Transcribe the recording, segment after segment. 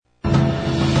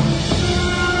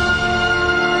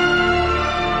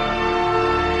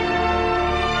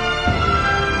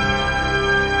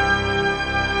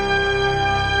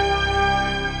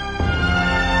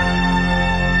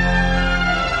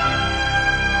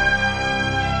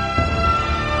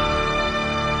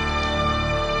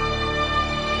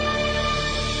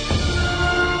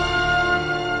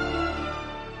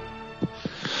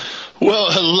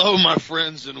Hello, my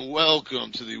friends, and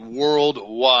welcome to the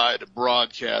worldwide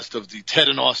broadcast of the Ted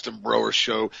and Austin Broer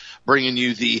Show, bringing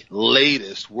you the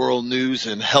latest world news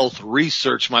and health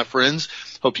research, my friends.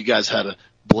 Hope you guys had a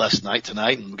blessed night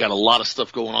tonight, and we've got a lot of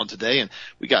stuff going on today, and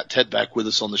we got Ted back with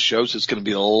us on the show, so it's going to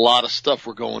be a lot of stuff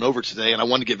we're going over today, and I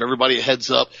want to give everybody a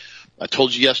heads up. I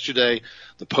told you yesterday,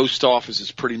 the post office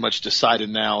has pretty much decided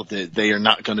now that they are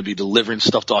not going to be delivering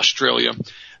stuff to Australia.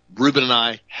 Ruben and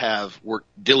I have worked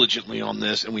diligently on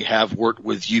this, and we have worked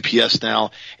with UPS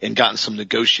now and gotten some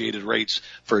negotiated rates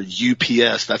for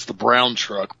UPS. That's the brown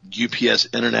truck, UPS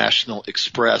International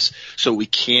Express. So we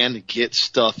can get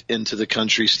stuff into the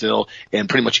country still, and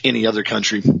pretty much any other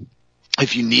country.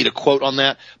 If you need a quote on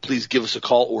that, please give us a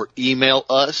call or email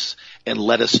us and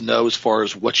let us know as far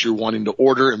as what you're wanting to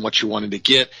order and what you're wanting to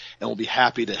get, and we'll be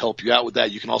happy to help you out with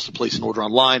that. You can also place an order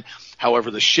online.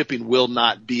 However, the shipping will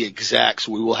not be exact,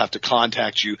 so we will have to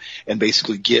contact you and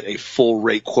basically get a full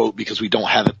rate quote because we don't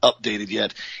have it updated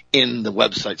yet in the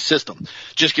website system.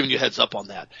 Just giving you a heads up on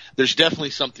that. There's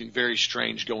definitely something very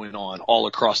strange going on all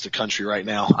across the country right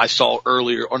now. I saw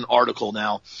earlier an article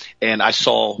now, and I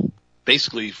saw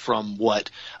basically from what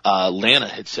Lana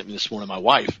had sent me this morning, my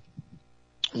wife,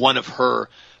 one of her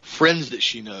friends that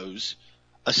she knows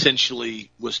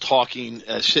essentially was talking,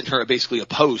 sent her basically a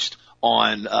post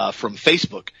on from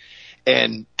Facebook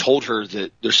and told her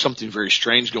that there's something very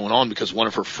strange going on because one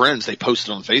of her friends, they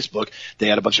posted on Facebook, they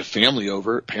had a bunch of family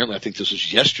over. Apparently, I think this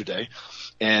was yesterday,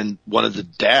 and one of the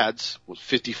dads was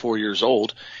 54 years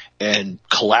old and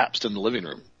collapsed in the living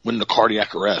room, went into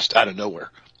cardiac arrest out of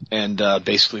nowhere. And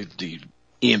basically the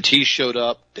EMTs showed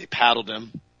up, they paddled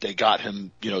him, they got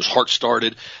him, his heart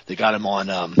started, they got him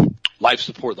on life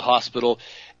support at the hospital,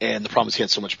 and the problem is he had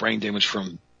so much brain damage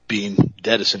from being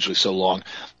dead essentially so long,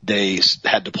 they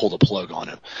had to pull the plug on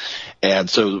him. And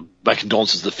so my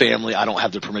condolences to the family. I don't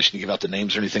have the permission to give out the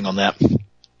names or anything on that,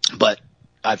 but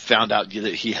I found out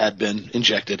that he had been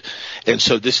injected. And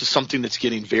so this is something that's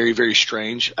getting very, very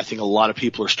strange. I think a lot of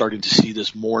people are starting to see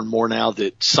this more and more now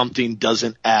that something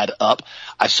doesn't add up.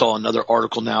 I saw another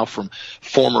article now from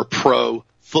former pro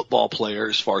football player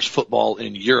as far as football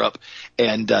in Europe,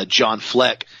 and John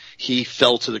Fleck. He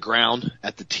fell to the ground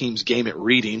at the team's game at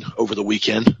Reading over the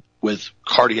weekend with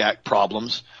cardiac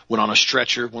problems, went on a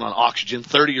stretcher, went on oxygen,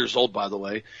 30 years old, by the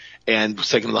way, and was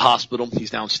taken to the hospital.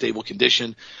 He's now in stable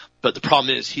condition. But the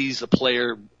problem is he's a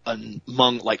player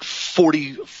among like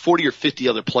 40 or 50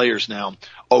 other players now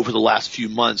over the last few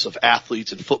months of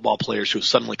athletes and football players who have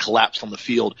suddenly collapsed on the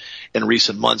field in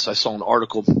recent months. I saw an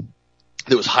article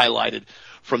that was highlighted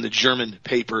from the German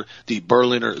paper, the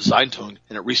Berliner Zeitung,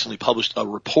 and it recently published a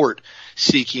report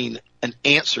seeking an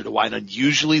answer to why an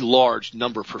unusually large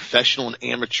number of professional and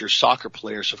amateur soccer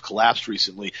players have collapsed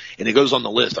recently. And it goes on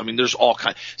the list. I mean, there's all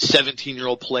kinds.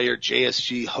 17-year-old player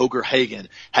JSG Holger Hagen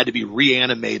had to be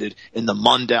reanimated in the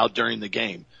Mondau during the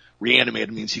game.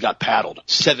 Reanimated means he got paddled.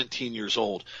 17 years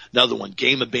old. Another one,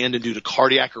 game abandoned due to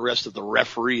cardiac arrest of the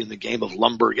referee in the game of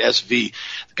Lumberg SV.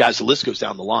 Guys, the list goes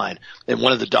down the line. And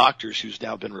one of the doctors who's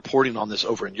now been reporting on this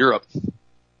over in Europe,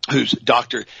 who's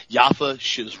Dr. Yafa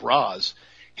Shizraz,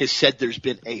 has said there's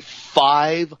been a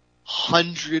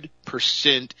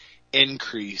 500%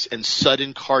 increase in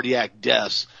sudden cardiac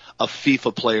deaths of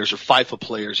FIFA players or FIFA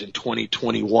players in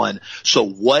 2021. So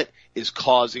what is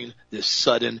causing this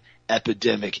sudden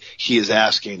epidemic, he is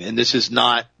asking? And this is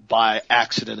not by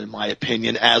accident, in my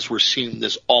opinion, as we're seeing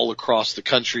this all across the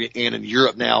country and in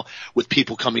Europe now with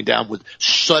people coming down with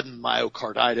sudden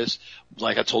myocarditis.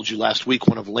 Like I told you last week,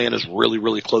 one of Lana's really,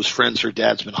 really close friends, her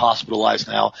dad's been hospitalized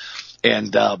now,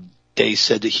 and they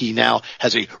said that he now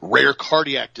has a rare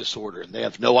cardiac disorder, and they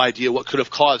have no idea what could have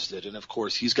caused it. And, of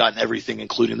course, he's gotten everything,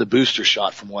 including the booster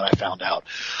shot, from what I found out.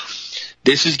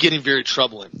 This is getting very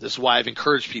troubling. This is why I've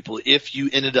encouraged people, if you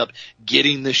ended up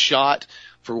getting the shot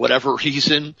for whatever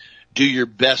reason, do your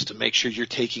best to make sure you're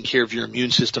taking care of your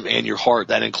immune system and your heart.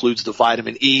 That includes the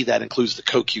vitamin E. That includes the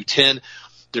CoQ10.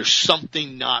 There's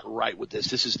something not right with this.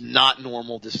 This is not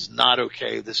normal. This is not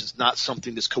okay. This is not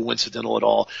something that's coincidental at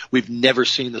all. We've never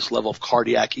seen this level of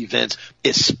cardiac events,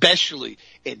 especially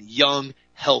in young,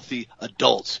 healthy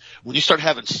adults. When you start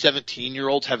having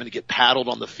 17-year-olds having to get paddled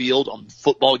on the field on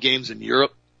football games in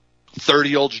Europe,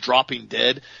 30-year-olds dropping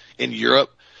dead in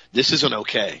Europe, this isn't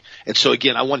okay. And so,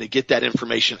 again, I want to get that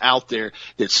information out there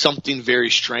that something very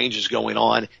strange is going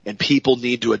on and people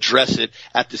need to address it.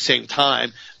 At the same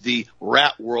time, the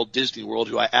rat world, Disney World,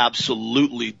 who I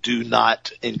absolutely do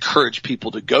not encourage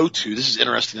people to go to. This is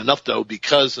interesting enough, though,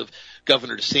 because of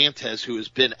Governor DeSantis, who has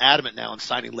been adamant now in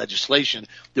signing legislation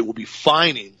that will be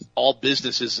fining all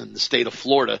businesses in the state of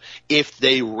Florida if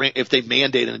they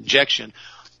mandate an injection.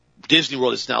 Disney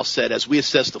World has now said, as we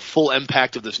assess the full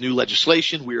impact of this new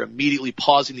legislation, we are immediately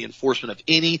pausing the enforcement of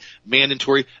any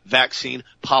mandatory vaccine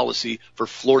policy for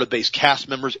Florida-based cast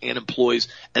members and employees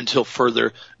until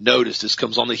further notice. This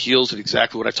comes on the heels of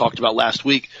exactly what I talked about last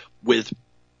week with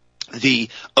the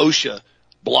OSHA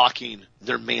blocking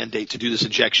their mandate to do this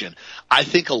injection. I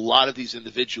think a lot of these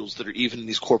individuals that are even in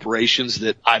these corporations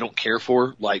that I don't care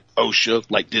for, like OSHA,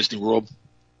 like Disney World,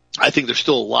 I think there's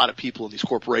still a lot of people in these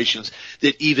corporations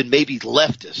that even may be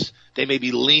leftists. They may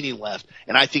be leaning left.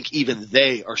 And I think even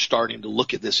they are starting to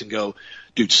look at this and go,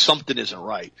 dude, something isn't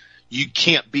right. You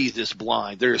can't be this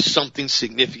blind. There is something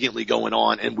significantly going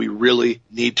on, and we really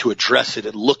need to address it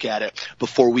and look at it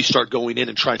before we start going in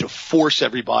and trying to force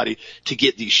everybody to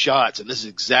get these shots. And this is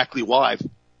exactly why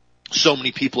so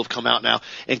many people have come out now,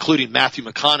 including Matthew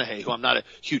McConaughey, who I'm not a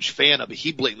huge fan of, but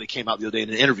he blatantly came out the other day in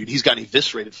an interview, and he's gotten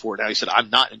eviscerated for it now. He said, I'm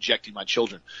not injecting my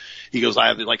children. He goes, I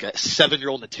have like a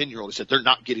 7-year-old and a 10-year-old. He said, they're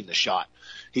not getting the shot.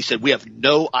 He said, we have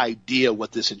no idea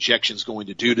what this injection is going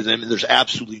to do to them, and there's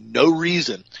absolutely no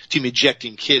reason to be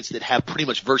injecting kids that have pretty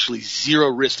much virtually zero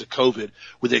risk of COVID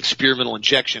with an experimental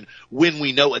injection when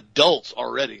we know adults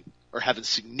already are having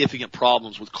significant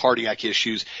problems with cardiac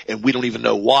issues, and we don't even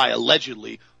know why,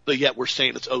 allegedly, but yet we're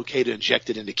saying it's okay to inject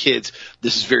it into kids.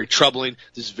 This is very troubling.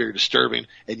 This is very disturbing.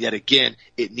 And yet again,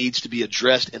 it needs to be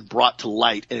addressed and brought to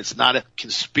light. And it's not a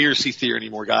conspiracy theory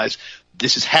anymore, guys.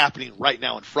 This is happening right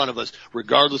now in front of us,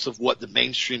 regardless of what the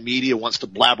mainstream media wants to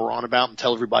blabber on about and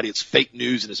tell everybody it's fake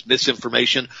news and it's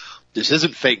misinformation. This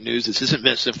isn't fake news. This isn't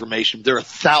misinformation. There are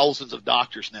thousands of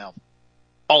doctors now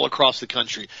all across the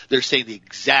country. They're saying the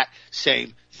exact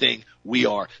same thing we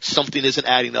are. Something isn't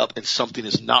adding up and something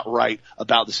is not right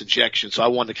about this injection. So I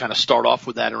wanted to kind of start off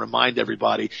with that and remind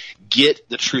everybody, get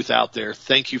the truth out there.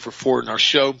 Thank you for forwarding our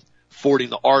show,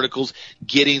 forwarding the articles,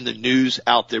 getting the news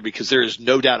out there, because there is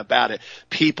no doubt about it.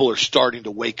 People are starting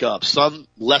to wake up, some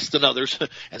less than others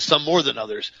and some more than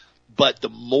others. But the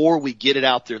more we get it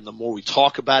out there and the more we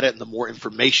talk about it and the more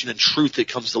information and truth that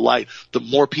comes to light, the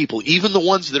more people, even the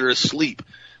ones that are asleep,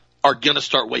 are going to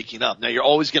start waking up. Now, you're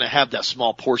always going to have that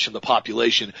small portion of the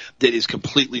population that is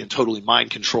completely and totally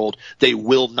mind controlled. They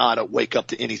will not wake up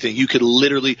to anything. You could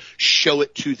literally show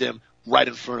it to them right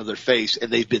in front of their face,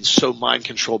 and they've been so mind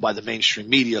controlled by the mainstream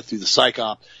media through the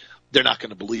psyop, they're not going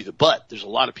to believe it. But there's a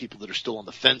lot of people that are still on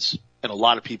the fence and a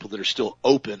lot of people that are still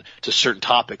open to certain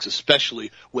topics,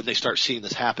 especially when they start seeing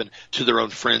this happen to their own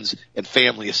friends and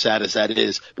family, as sad as that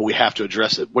is. But we have to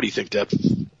address it. What do you think, Deb?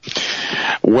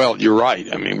 Well, you're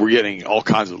right. I mean, we're getting all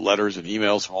kinds of letters and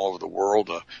emails from all over the world.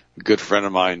 A good friend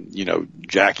of mine,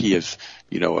 Jackie, is,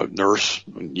 a nurse,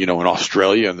 in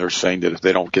Australia, and they're saying that if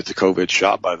they don't get the COVID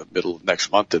shot by the middle of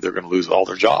next month, that they're going to lose all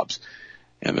their jobs.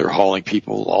 And they're hauling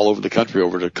people all over the country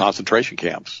over to concentration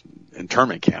camps,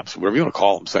 internment camps, whatever you want to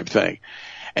call them, same thing.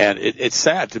 And it's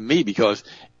sad to me, because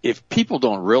if people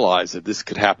don't realize that this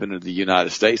could happen in the United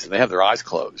States and they have their eyes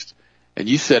closed, and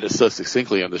you said it so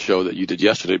succinctly on the show that you did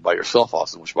yesterday by yourself,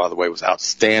 Austin, which, by the way, was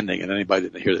outstanding, and anybody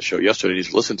that didn't hear the show yesterday needs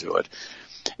to listen to it,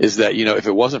 is that, if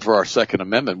it wasn't for our Second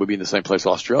Amendment, we'd be in the same place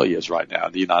Australia is right now,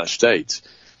 the United States.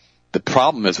 The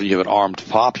problem is when you have an armed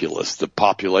populace, the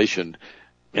population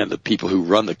and the people who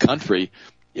run the country,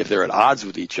 if they're at odds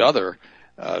with each other,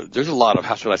 there's a lot of,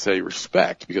 how should I say,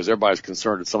 respect, because everybody's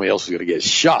concerned that somebody else is going to get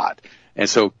shot. And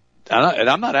so, and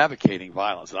I'm not advocating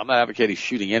violence, and I'm not advocating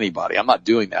shooting anybody. I'm not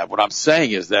doing that. What I'm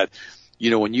saying is that,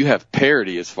 when you have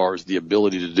parity as far as the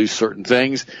ability to do certain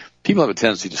things, people have a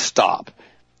tendency to stop.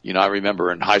 I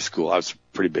remember in high school, I was a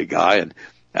pretty big guy, and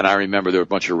I remember there were a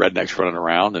bunch of rednecks running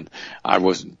around, and I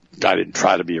didn't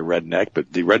try to be a redneck,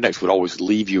 but the rednecks would always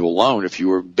leave you alone if you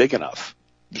were big enough.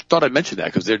 Just thought I'd mention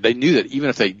that, because they knew that even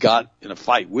if they got in a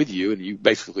fight with you and you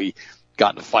basically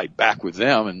got in a fight back with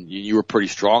them and you were pretty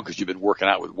strong because you've been working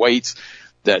out with weights,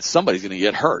 that somebody's going to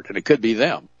get hurt, and it could be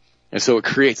them. And so it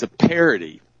creates a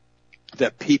parity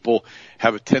that people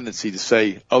have a tendency to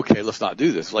say, okay, let's not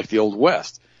do this, like the Old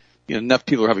West. Enough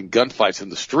people are having gunfights in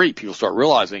the street, people start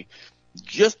realizing,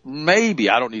 just maybe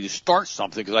I don't need to start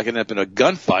something because I can end up in a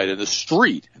gunfight in the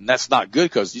street. And that's not good,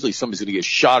 because usually somebody's going to get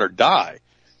shot or die.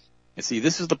 And see,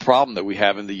 this is the problem that we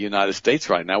have in the United States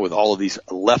right now with all of these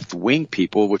left-wing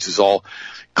people, which is all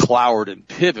Cloward and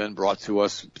Piven, brought to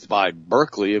us by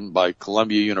Berkeley and by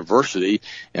Columbia University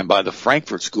and by the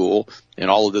Frankfurt School, and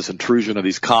all of this intrusion of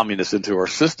these communists into our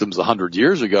systems 100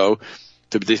 years ago.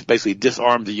 to basically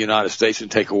disarm the United States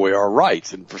and take away our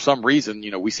rights. And for some reason,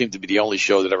 we seem to be the only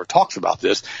show that ever talks about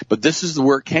this, but this is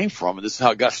where it came from, and this is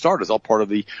how it got started. It's all part of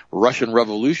the Russian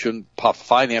Revolution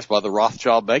financed by the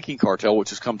Rothschild banking cartel,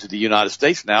 which has come to the United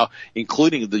States now,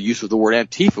 including the use of the word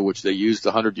Antifa, which they used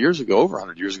over 100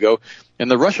 years ago, in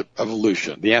the Russian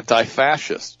Revolution, the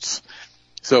anti-fascists.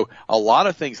 So a lot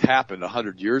of things happened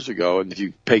 100 years ago, and if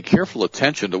you pay careful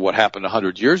attention to what happened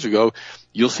 100 years ago,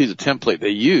 you'll see the template they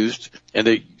used, and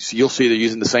you'll see they're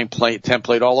using the same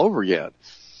template all over again.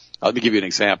 Let me give you an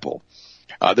example.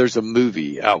 There's a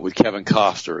movie out with Kevin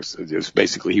Costner. It was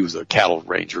basically, he was a cattle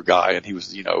ranger guy, and he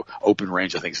was, Open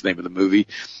Range, I think is the name of the movie.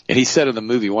 And he said in the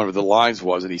movie, one of the lines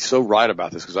was, and he's so right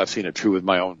about this because I've seen it true with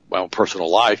my own personal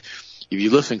life. If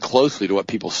you listen closely to what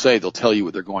people say, they'll tell you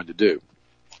what they're going to do.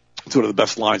 It's one of the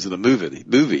best lines of the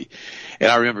movie.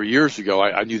 And I remember years ago,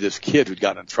 I knew this kid who'd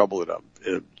gotten in trouble at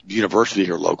a university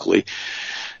here locally.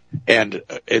 And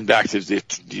in fact,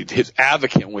 his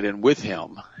advocate went in with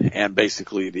him, and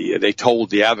basically they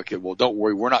told the advocate, well, don't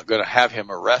worry, we're not going to have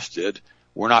him arrested.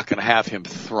 We're not going to have him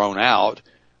thrown out.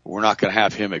 We're not going to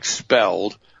have him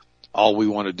expelled. All we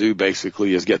want to do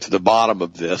basically is get to the bottom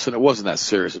of this. And it wasn't that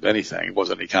serious of anything. It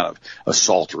wasn't any kind of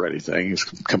assault or anything. It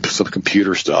was some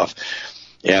computer stuff.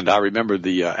 And I remember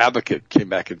the advocate came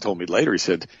back and told me later, he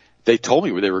said, they told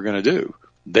me what they were going to do.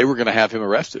 They were going to have him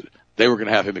arrested. They were going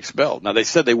to have him expelled. Now, they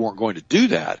said they weren't going to do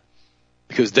that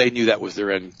because they knew that was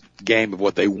their end game of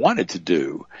what they wanted to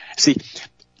do. See,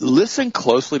 listen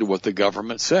closely to what the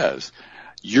government says.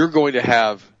 You're going to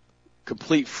have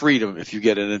complete freedom if you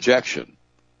get an injection.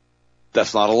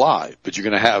 That's not a lie, but you're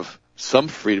going to have some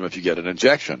freedom if you get an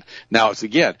injection. Now, it's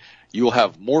again, you will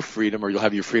have more freedom, or you'll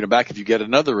have your freedom back if you get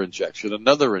another injection,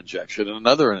 another injection,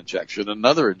 another injection,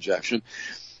 another injection.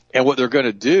 And what they're going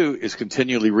to do is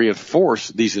continually reinforce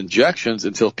these injections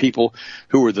until people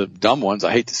who are the dumb ones,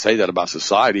 I hate to say that about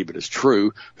society, but it's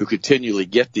true, who continually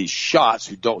get these shots,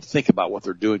 who don't think about what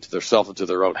they're doing to themselves and to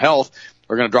their own health,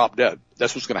 are going to drop dead.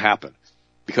 That's what's going to happen,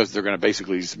 because they're going to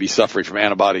basically be suffering from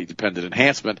antibody-dependent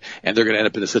enhancement, and they're going to end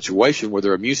up in a situation where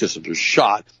their immune systems are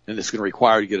shot, and it's going to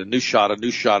require you to get a new shot, a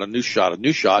new shot, a new shot, a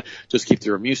new shot, just keep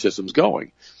their immune systems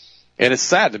going. And it's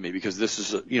sad to me because this is,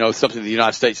 something the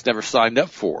United States never signed up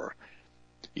for.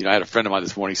 I had a friend of mine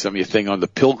this morning send me a thing on the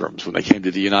Pilgrims when they came to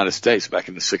the United States back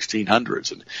in the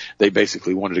 1600s, and they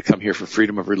basically wanted to come here for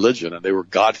freedom of religion, and they were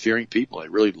God-fearing people. They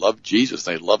really loved Jesus.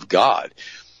 They loved God.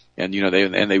 And,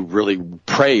 they really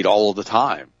prayed all of the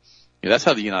time. That's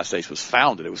how the United States was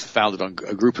founded. It was founded on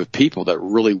a group of people that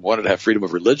really wanted to have freedom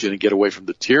of religion and get away from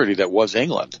the tyranny that was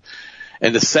England.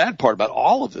 And the sad part about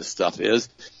all of this stuff is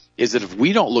that if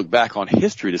we don't look back on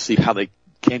history to see how they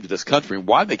came to this country and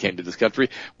why they came to this country,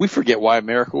 we forget why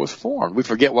America was formed. We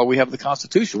forget why we have the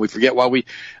Constitution. We forget why we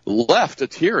left the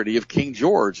tyranny of King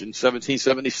George in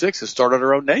 1776 and started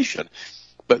our own nation.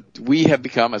 But we have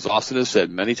become, as Austin has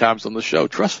said many times on the show,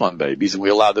 trust fund babies, and we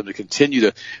allow them to continue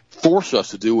to force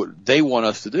us to do what they want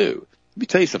us to do. Let me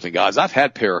tell you something, guys. I've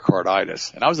had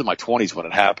pericarditis, and I was in my 20s when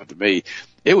it happened to me.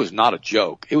 It was not a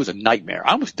joke. It was a nightmare.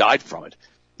 I almost died from it.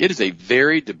 It is a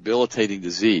very debilitating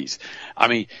disease. I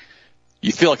mean,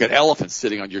 you feel like an elephant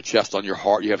sitting on your chest, on your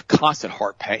heart. You have constant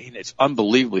heart pain. It's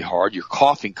unbelievably hard. You're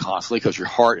coughing constantly because your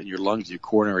heart and your lungs, your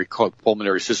coronary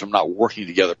pulmonary system are not working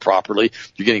together properly.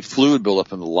 You're getting fluid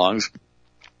buildup in the lungs.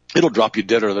 It'll drop you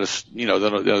deader than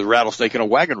a rattlesnake in a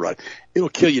wagon rut. It'll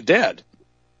kill you dead.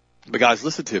 But guys,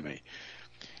 listen to me.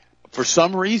 For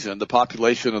some reason, the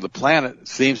population of the planet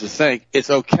seems to think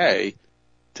it's okay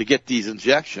to get these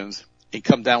injections and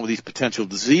come down with these potential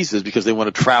diseases because they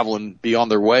want to travel and be on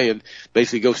their way and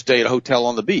basically go stay at a hotel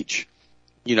on the beach,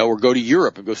 or go to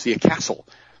Europe and go see a castle,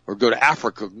 or go to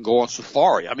Africa and go on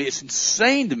safari. I mean, it's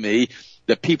insane to me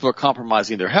that people are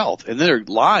compromising their health, and then they're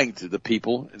lying to the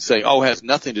people and saying, it has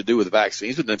nothing to do with the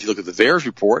vaccines. But then if you look at the VAERS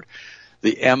report,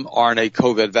 the mRNA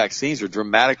COVID vaccines are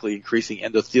dramatically increasing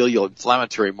endothelial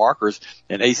inflammatory markers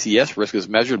and ACS risk as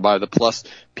measured by the plus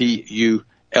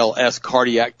PULS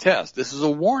cardiac test. This is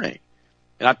a warning.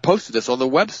 And I posted this on the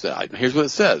website. Here's what it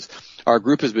says. Our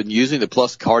group has been using the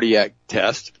plus cardiac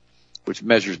test, which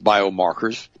measures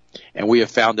biomarkers, and we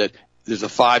have found that there's a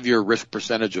 5-year risk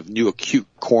percentage of new acute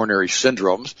coronary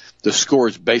syndromes. The score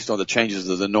is based on the changes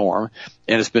of the norm,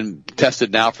 and it's been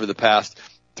tested now for the past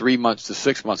 3 months to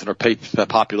 6 months in our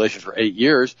population for 8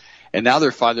 years. And now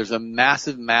they're finding there's a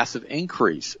massive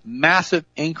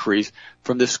increase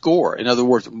from this score. In other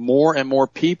words, more and more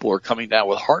people are coming down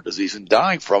with heart disease and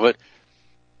dying from it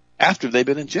after they've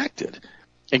been injected.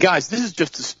 And guys, this is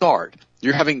just the start.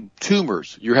 You're having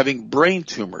tumors. You're having brain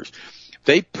tumors.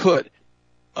 They put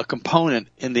a component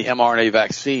in the mRNA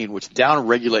vaccine which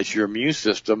downregulates your immune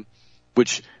system,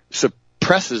 which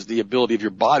suppresses the ability of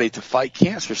your body to fight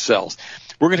cancer cells.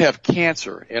 We're going to have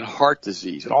cancer and heart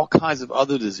disease and all kinds of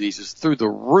other diseases through the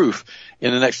roof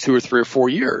in the next 2 or 3 or 4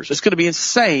 years. It's going to be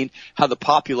insane how the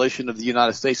population of the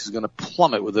United States is going to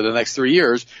plummet within the next 3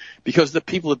 years because the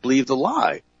people that believe the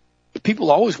lie. But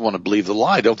people always want to believe the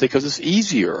lie, don't they? Because it's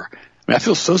easier. I mean, I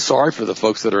feel so sorry for the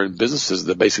folks that are in businesses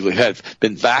that basically have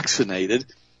been vaccinated,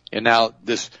 and now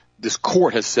this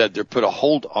court has said they're put a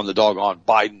hold on the doggone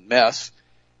Biden mess,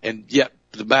 and yet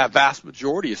the vast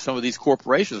majority of some of these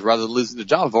corporations, rather than losing their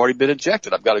job, have already been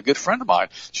injected. I've got a good friend of mine.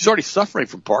 She's already suffering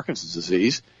from Parkinson's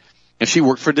disease, and she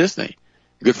worked for Disney,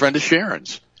 a good friend of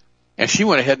Sharon's, and she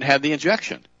went ahead and had the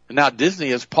injection. And now Disney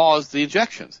has paused the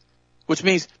injections, which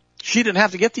means she didn't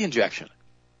have to get the injection.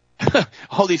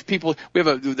 All these people, we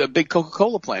have a big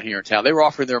Coca-Cola plant here in town. They were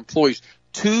offering their employees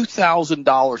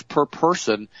 $2,000 per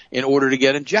person in order to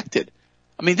get injected.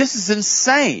 I mean, this is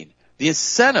insane. The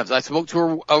incentives. I spoke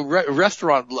to a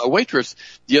restaurant waitress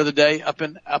the other day up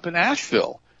in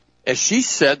Asheville, and she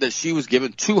said that she was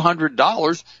given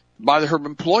 $200 by her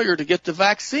employer to get the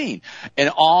vaccine,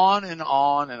 and on and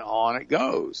on and on it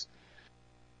goes.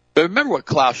 But remember what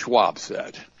Klaus Schwab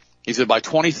said. He said by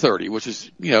 2030, which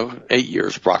is 8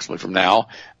 years approximately from now,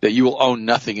 that you will own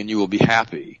nothing and you will be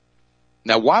happy.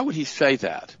 Now, why would he say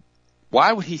that?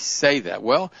 Why would he say that?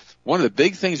 Well, one of the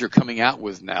big things they're coming out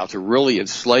with now to really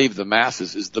enslave the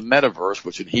masses is the Metaverse,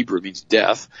 which in Hebrew means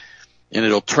death, and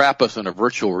it'll trap us in a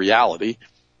virtual reality,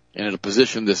 and it'll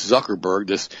position this Zuckerberg,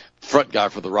 this front guy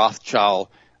for the Rothschild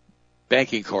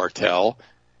banking cartel,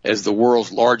 as the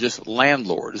world's largest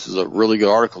landlord. This is a really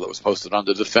good article that was posted on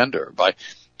The Defender by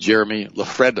Jeremy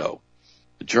Lafredo.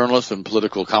 The journalist and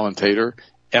political commentator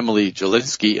Emily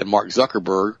Jelinsky and Mark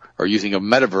Zuckerberg are using a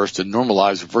metaverse to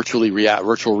normalize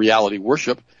virtual reality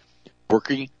worship,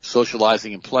 working,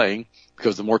 socializing, and playing,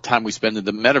 because the more time we spend in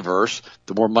the metaverse,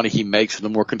 the more money he makes and the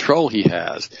more control he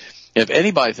has. And if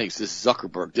anybody thinks this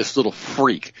Zuckerberg, this little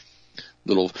freak,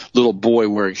 little boy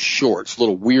wearing shorts,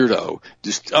 little weirdo,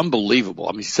 just unbelievable.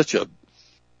 I mean,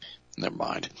 never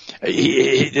mind.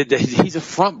 He's a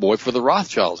front boy for the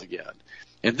Rothschilds again.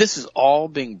 And this is all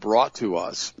being brought to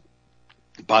us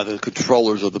by the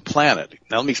controllers of the planet.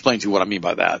 Now, let me explain to you what I mean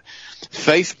by that.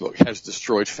 Facebook has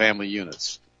destroyed family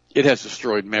units. It has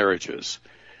destroyed marriages.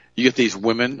 You get these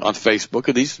women on Facebook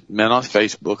or these men on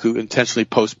Facebook who intentionally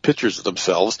post pictures of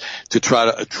themselves to try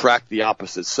to attract the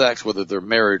opposite sex, whether they're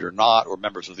married or not, or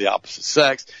members of the opposite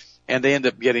sex, and they end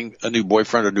up getting a new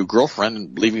boyfriend or new girlfriend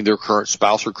and leaving their current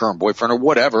spouse or current boyfriend or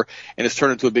whatever, and it's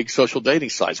turned into a big social dating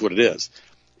site is what it is.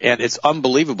 And it's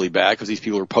unbelievably bad because these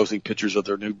people are posting pictures of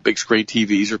their new big screen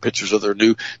TVs or pictures of their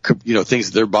new, things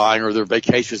that they're buying or their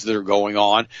vacations that are going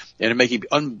on, and making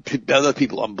other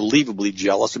people unbelievably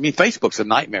jealous. I mean, Facebook's a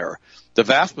nightmare. The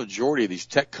vast majority of these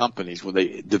tech companies, when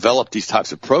they develop these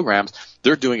types of programs,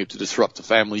 they're doing it to disrupt the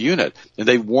family unit, and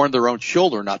they've warned their own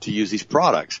children not to use these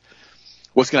products.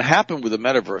 What's going to happen with the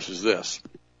metaverse is this.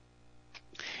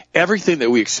 Everything that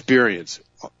we experience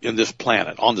on this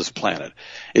planet,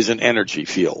 is an energy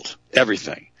field.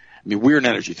 Everything. I mean, we're an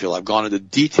energy field. I've gone into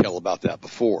detail about that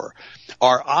before.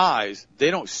 Our eyes, they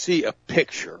don't see a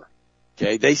picture.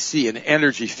 Okay? They see an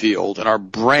energy field, and our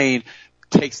brain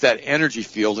takes that energy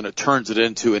field and it turns it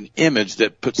into an image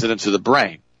that puts it into the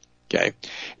brain. Okay?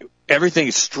 Everything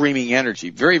is streaming energy,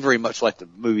 very, very much like the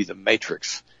movie The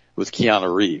Matrix with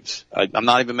Keanu Reeves. I'm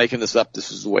not even making this up.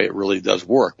 This is the way it really does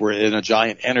work. We're in a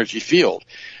giant energy field.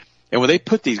 And when they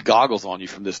put these goggles on you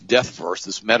from this deathverse,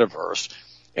 this metaverse,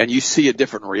 and you see a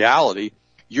different reality,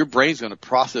 your brain's going to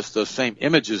process those same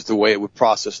images the way it would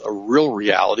process a real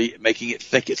reality, making it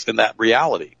think it's in that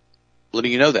reality,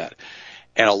 letting you know that.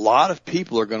 And a lot of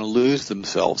people are going to lose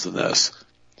themselves in this.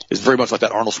 It's very much like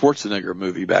that Arnold Schwarzenegger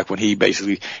movie back when he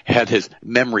basically had his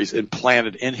memories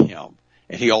implanted in him,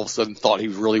 and he all of a sudden thought he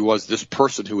really was this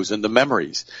person who was in the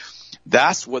memories.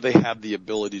 That's what they have the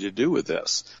ability to do with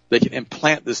this. They can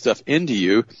implant this stuff into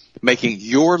you, making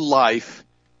your life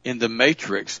in the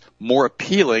Matrix more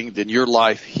appealing than your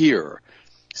life here.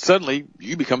 Suddenly,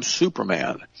 you become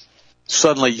Superman.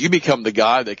 Suddenly, you become the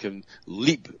guy that can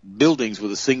leap buildings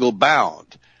with a single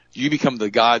bound. You become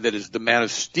the guy that is the Man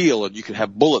of Steel, and you can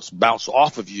have bullets bounce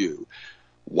off of you.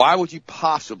 Why would you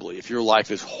possibly, if your life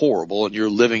is horrible and you're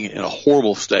living in a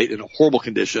horrible state, in a horrible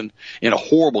condition, in a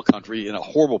horrible country, in a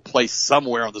horrible place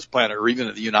somewhere on this planet or even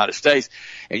in the United States,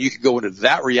 and you could go into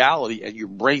that reality and your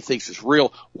brain thinks it's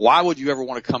real, why would you ever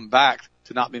want to come back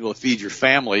to not being able to feed your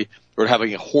family or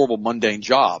having a horrible mundane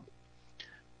job?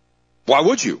 Why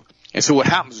would you? And so what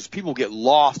happens is people get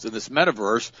lost in this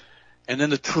metaverse, And then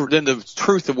the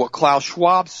truth of what Klaus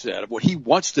Schwab said, of what he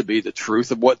wants to be the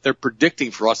truth of what they're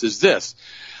predicting for us is this.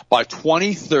 By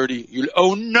 2030, you'll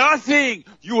own nothing.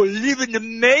 You will live in the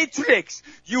matrix.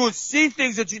 You will see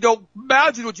things that you don't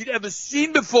imagine what you'd ever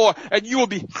seen before, and you will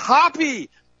be happy.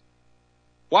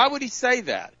 Why would he say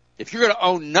that? If you're going to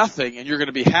own nothing and you're going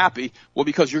to be happy, well,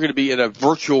 because you're going to be in a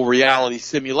virtual reality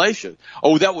simulation.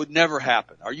 Oh, that would never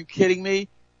happen. Are you kidding me?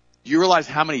 Do you realize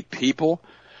how many people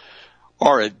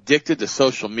are addicted to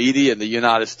social media in the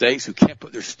United States who can't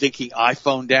put their stinking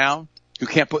iPhone down, who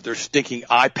can't put their stinking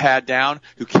iPad down,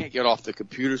 who can't get off the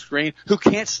computer screen, who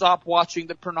can't stop watching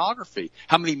the pornography?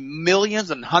 How many millions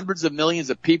and hundreds of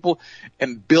millions of people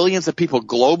and billions of people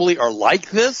globally are like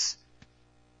this?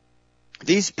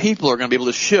 These people are going to be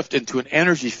able to shift into an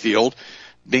energy field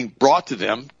being brought to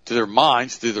them, to their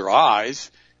minds, through their eyes,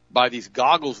 by these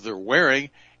goggles they're wearing,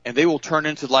 and they will turn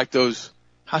into like those,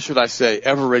 how should I say,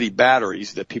 ever-ready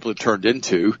batteries that people have turned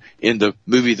into in the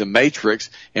movie The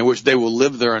Matrix, in which they will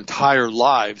live their entire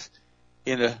lives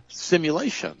in a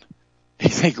simulation. You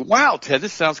think, wow, Ted,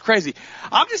 this sounds crazy.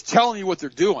 I'm just telling you what they're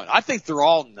doing. I think they're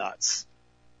all nuts.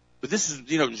 But this is,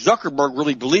 Zuckerberg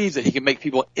really believes that he can make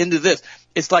people into this.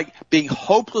 It's like being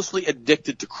hopelessly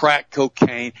addicted to crack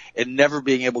cocaine and never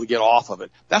being able to get off of it.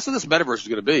 That's what this metaverse is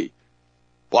going to be.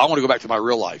 Well, I want to go back to my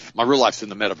real life. My real life's in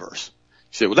the metaverse.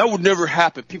 You say, well, that would never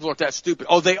happen. People aren't that stupid.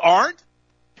 Oh, they aren't?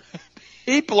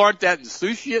 People aren't that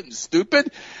insouciant and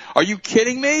stupid? Are you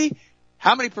kidding me?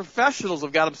 How many professionals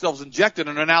have got themselves injected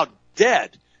and are now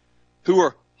dead, who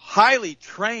are highly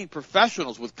trained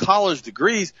professionals with college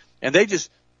degrees, and they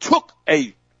just took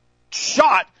a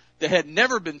shot that had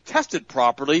never been tested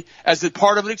properly as a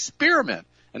part of an experiment.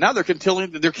 And now they're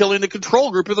killing the control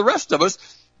group of the rest of us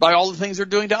by all the things they're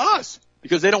doing to us,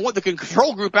 because they don't want the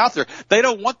control group out there. They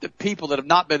don't want the people that have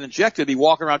not been injected to be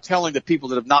walking around telling the people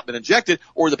that have not been injected,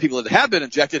 or the people that have been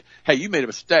injected, hey, you made a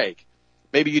mistake.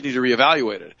 Maybe you need to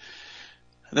reevaluate it.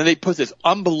 And then they put this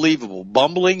unbelievable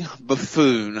bumbling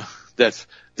buffoon, that's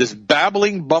this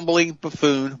babbling, bumbling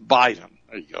buffoon, Biden.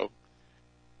 There you go.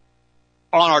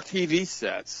 On our TV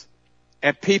sets,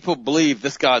 and people believe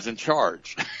this guy's in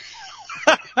charge.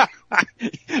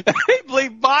 They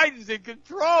believe Biden's in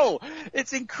control.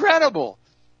 It's incredible.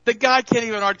 The guy can't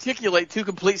even articulate two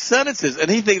complete sentences, and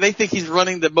they think he's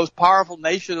running the most powerful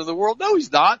nation in the world. No,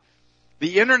 he's not.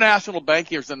 The international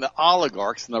bankers and the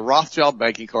oligarchs and the Rothschild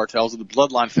banking cartels and the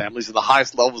bloodline families and the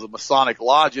highest levels of Masonic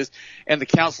lodges and the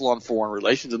Council on Foreign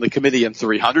Relations and the Committee in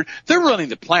 300, they're running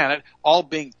the planet, all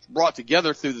being brought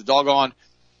together through the doggone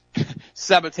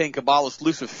Sabbatean Kabbalist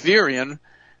Luciferian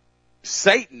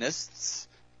Satanists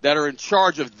that are in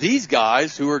charge of these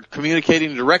guys who are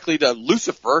communicating directly to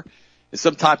Lucifer in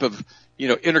some type of,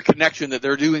 interconnection that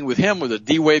they're doing with him with a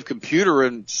D-Wave computer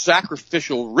and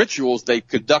sacrificial rituals they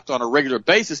conduct on a regular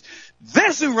basis.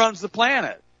 That's who runs the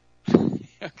planet. Oh,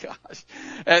 gosh.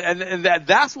 And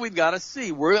that's what we've got to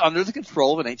see. We're under the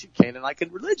control of an ancient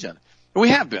Canaanite religion. And we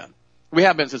have been. We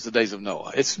have been since the days of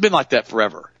Noah. It's been like that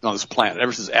forever on this planet,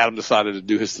 ever since Adam decided to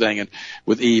do his thing and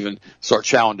with Eve and start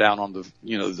chowing down on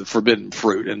the forbidden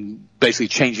fruit and basically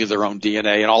changing their own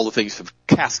DNA, and all the things have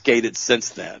cascaded since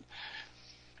then.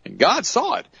 And God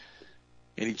saw it,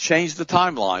 and he changed the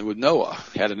timeline with Noah.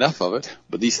 Had enough of it,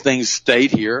 but these things stayed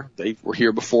here. They were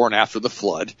here before and after the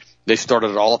flood. They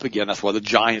started it all up again. That's why the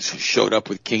giants showed up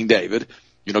with King David,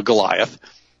 Goliath.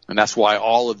 And that's why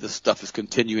all of this stuff is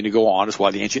continuing to go on. That's why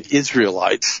the ancient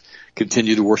Israelites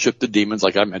continue to worship the demons,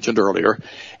 like I mentioned earlier.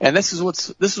 And this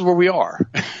is where we are.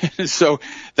 So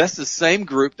that's the same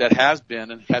group that has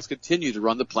been and has continued to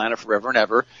run the planet forever and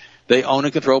ever. They own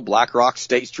and control BlackRock,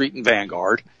 State Street, and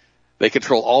Vanguard. They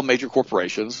control all major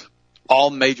corporations, all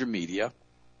major media,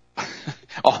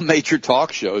 all major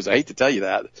talk shows. I hate to tell you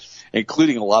that,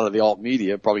 including a lot of the alt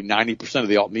media. Probably 90% of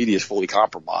the alt media is fully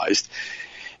compromised.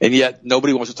 And yet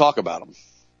nobody wants to talk about them.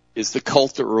 It's the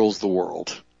cult that rules the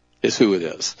world, is who it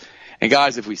is. And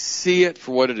guys, if we see it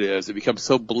for what it is, it becomes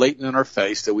so blatant in our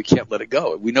face that we can't let it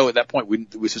go. We know at that point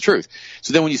it's the truth.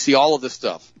 So then when you see all of this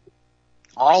stuff,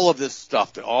 all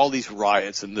these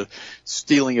riots and the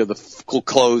stealing of the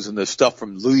clothes and the stuff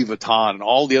from Louis Vuitton and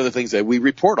all the other things that we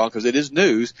report on because it is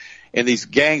news, and these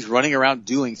gangs running around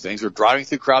doing things or driving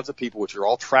through crowds of people, which are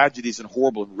all tragedies and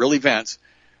horrible and real events,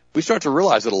 we start to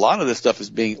realize that a lot of this stuff is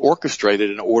being orchestrated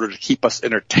in order to keep us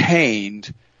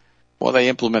entertained while they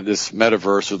implement this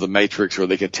metaverse or the matrix, or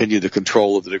they continue the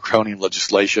control of the draconian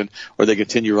legislation, or they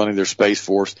continue running their space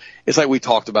force. It's like we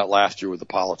talked about last year with the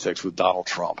politics with Donald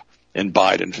Trump and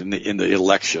Biden in the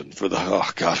election we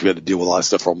had to deal with a lot of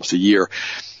stuff for almost a year.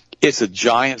 It's a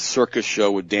giant circus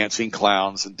show with dancing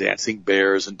clowns and dancing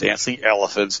bears and dancing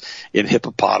elephants and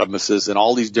hippopotamuses and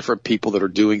all these different people that are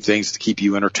doing things to keep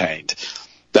you entertained.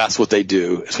 That's what they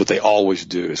do. It's what they always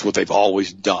do. It's what they've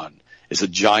always done. It's a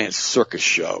giant circus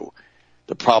show.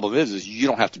 The problem is you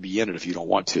don't have to be in it if you don't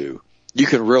want to. You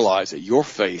can realize that your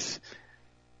faith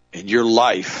and your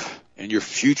life and your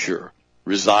future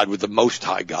reside with the Most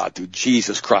High God through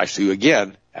Jesus Christ, who,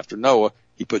 again, after Noah,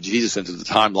 he put Jesus into the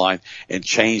timeline and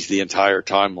changed the entire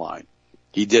timeline.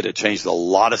 He did it, changed a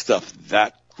lot of stuff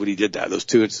when he did that, those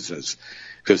two instances,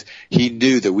 because he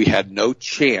knew that we had no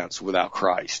chance without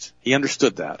Christ. He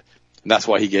understood that. And that's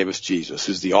why he gave us Jesus,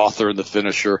 who's the author and the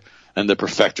finisher and the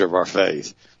perfecter of our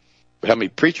faith. But how many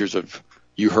preachers have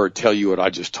you heard tell you what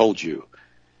I just told you?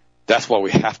 That's why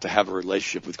we have to have a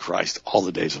relationship with Christ all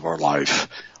the days of our life.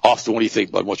 Austin, what do you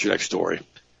think, bud? What's your next story?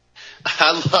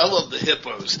 I love the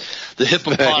hippos. The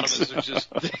hippopotamus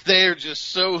they're just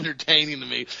so entertaining to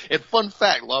me. And fun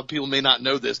fact, a lot of people may not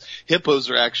know this, hippos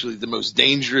are actually the most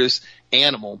dangerous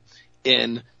animal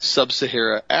in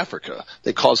sub-Saharan Africa.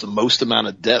 They cause the most amount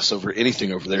of deaths over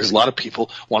anything over there. There's a lot of people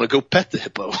want to go pet the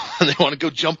hippo and they want to go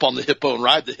jump on the hippo and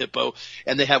ride the hippo,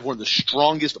 and they have one of the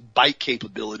strongest bite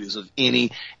capabilities of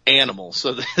any animal.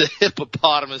 So the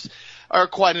hippopotamus are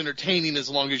quite entertaining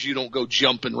as long as you don't go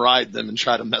jump and ride them and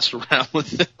try to mess around with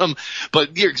them.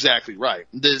 But you're exactly right.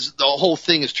 The whole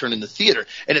thing is turned into theater.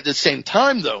 And at the same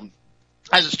time, though,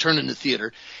 as it's turned into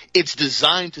theater, it's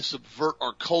designed to subvert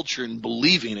our culture in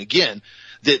believing, again,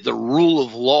 that the rule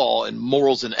of law and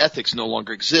morals and ethics no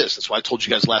longer exist. That's why I told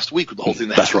you guys last week with the whole thing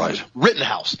that happened with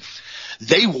Rittenhouse.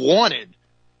 They wanted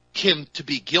him to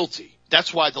be guilty.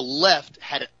 That's why the left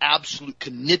had an absolute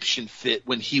conniption fit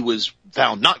when he was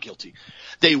found not guilty.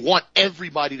 They want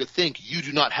everybody to think you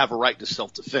do not have a right to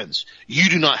self-defense. You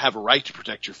do not have a right to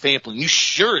protect your family. You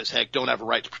sure as heck don't have a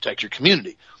right to protect your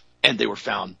community. And they were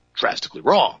found drastically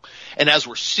wrong. And as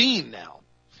we're seeing now,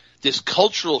 this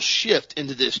cultural shift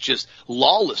into this just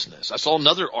lawlessness. I saw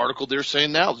another article they're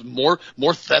saying now,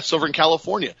 more thefts over in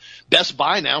California. Best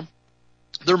Buy now,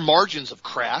 their margins have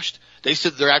crashed. They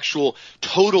said their actual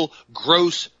total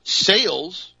gross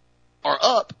sales are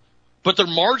up, but their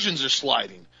margins are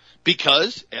sliding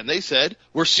because, and they said,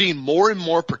 we're seeing more and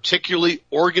more particularly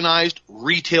organized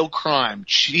retail crime.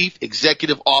 Chief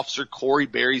Executive Officer Corey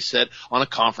Berry said on a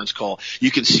conference call,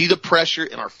 you can see the pressure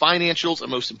in our financials,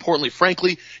 and most importantly,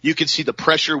 frankly, you can see the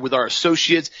pressure with our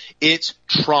associates. It's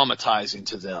traumatizing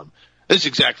to them. This is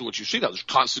exactly what you see now. There's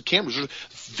constant cameras. There's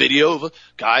a video of a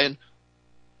guy in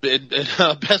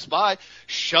Best Buy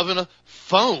shoving a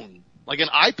phone, like an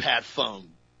iPad phone,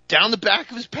 down the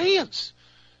back of his pants.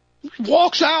 He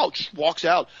walks out.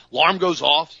 Alarm goes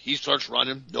off. He starts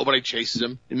running. Nobody chases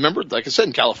him. Remember, like I said,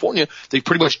 in California, they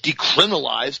pretty much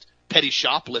decriminalized petty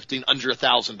shoplifting under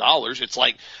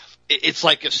 $1,000. It's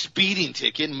like a speeding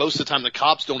ticket. And most of the time, the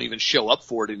cops don't even show up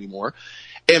for it anymore.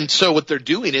 And so what they're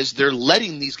doing is they're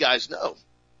letting these guys know,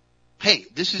 hey,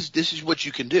 this is what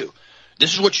you can do.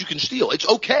 This is what you can steal. It's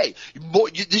okay.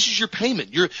 This is your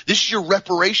payment. This is your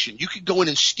reparation. You can go in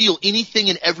and steal anything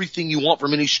and everything you want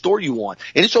from any store you want.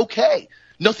 And it's okay.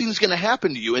 Nothing's going to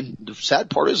happen to you. And the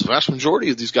sad part is the vast majority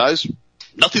of these guys,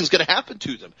 nothing's going to happen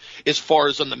to them as far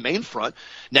as on the main front.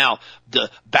 Now,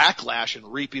 the backlash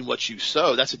and reaping what you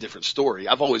sow, that's a different story.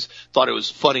 I've always thought it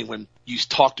was funny when you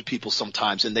talk to people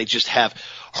sometimes and they just have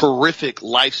horrific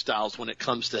lifestyles when it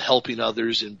comes to helping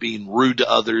others and being rude to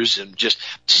others and just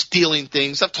stealing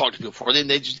things. I've talked to people before, and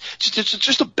they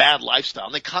just a bad lifestyle,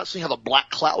 and they constantly have a black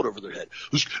cloud over their head.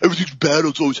 Everything's bad.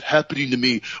 It's always happening to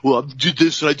me. Well, I did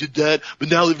this and I did that, but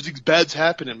now everything's bad's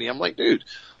happening to me. I'm like, dude,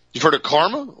 you've heard of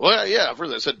karma? Well, yeah, I've heard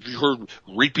that. I said, you heard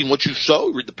reaping what you sow?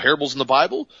 You read the parables in the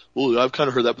Bible? Well, I've kind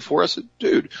of heard that before. I said,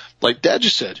 dude, like Dad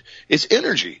just said, it's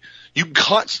energy. You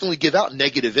constantly give out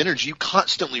negative energy. You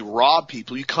constantly rob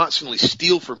people. You constantly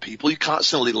steal from people. You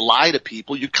constantly lie to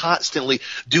people. You're constantly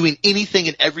doing anything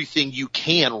and everything you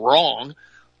can wrong.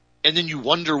 And then you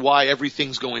wonder why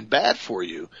everything's going bad for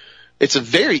you. It's a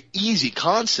very easy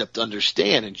concept to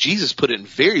understand. And Jesus put it in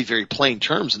very, very plain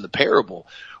terms in the parable.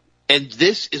 And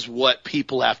this is what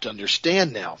people have to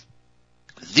understand now.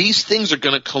 These things are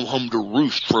going to come home to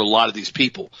roost for a lot of these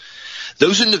people.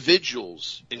 Those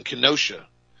individuals in Kenosha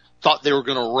thought they were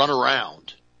going to run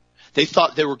around. They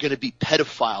thought they were going to be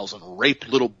pedophiles and rape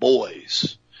little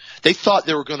boys. They thought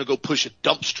they were going to go push a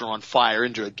dumpster on fire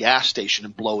into a gas station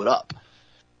and blow it up.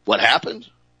 What happened?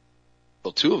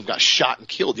 Well, two of them got shot and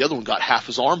killed. The other one got half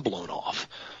his arm blown off.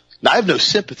 Now, I have no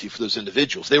sympathy for those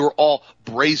individuals. They were all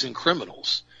brazen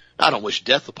criminals. I don't wish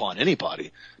death upon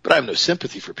anybody, but I have no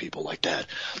sympathy for people like that.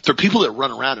 There are people that run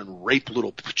around and rape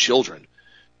little children.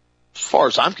 As far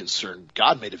as I'm concerned,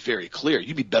 God made it very clear.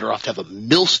 You'd be better off to have a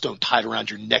millstone tied around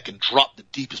your neck and drop the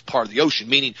deepest part of the ocean,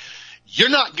 meaning you're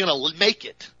not going to make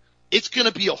it. It's going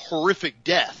to be a horrific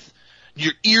death.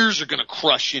 Your ears are going to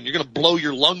crush in. You're going to blow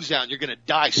your lungs out and you're going to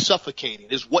die suffocating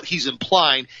is what he's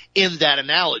implying in that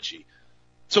analogy.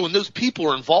 So when those people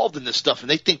are involved in this stuff and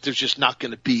they think there's just not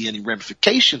going to be any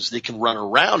ramifications, they can run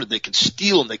around and they can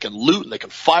steal and they can loot and they can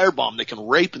firebomb, they can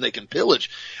rape and they can pillage.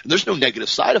 And there's no negative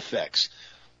side effects.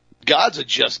 God's a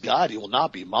just God. He will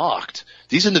not be mocked.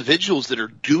 These individuals that are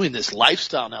doing this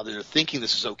lifestyle now, that are thinking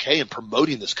this is okay and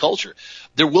promoting this culture,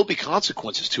 there will be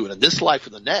consequences to it in this life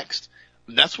or the next.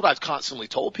 And that's what I've constantly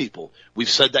told people. We've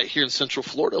said that here in Central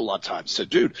Florida a lot of times. Said,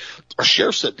 dude, our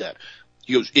sheriff said that.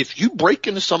 He goes, if you break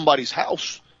into somebody's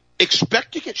house,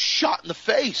 expect to get shot in the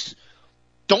face.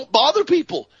 Don't bother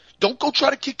people. Don't go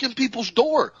try to kick in people's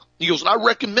door. He goes, and I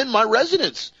recommend my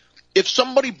residents, if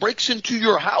somebody breaks into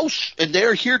your house and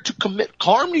they're here to commit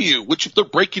harm to you, which if they're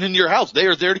breaking into your house, they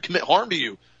are there to commit harm to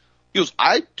you. He goes,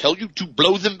 I tell you to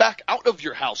blow them back out of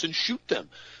your house and shoot them.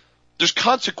 There's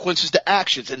consequences to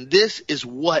actions, and this is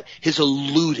what has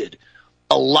eluded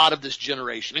a lot of this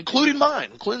generation, including mine,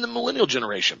 including the millennial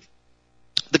generation.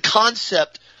 The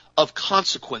concept of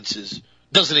consequences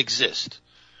doesn't exist.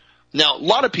 Now, a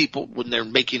lot of people, when they're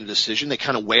making a decision, they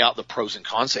kind of weigh out the pros and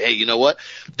cons, say, hey, you know what?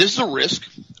 This is a risk.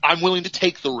 I'm willing to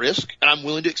take the risk, and I'm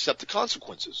willing to accept the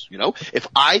consequences. You know, if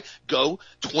I go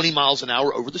 20 miles an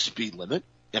hour over the speed limit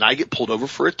and I get pulled over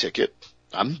for a ticket,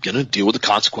 I'm going to deal with the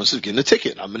consequences of getting the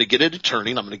ticket. I'm going to get it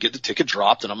attorney, and I'm going to get the ticket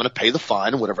dropped, and I'm going to pay the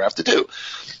fine and whatever I have to do.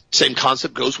 Same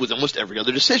concept goes with almost every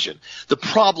other decision. The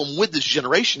problem with this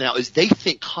generation now is they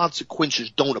think consequences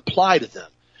don't apply to them.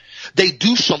 They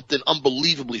do something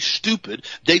unbelievably stupid.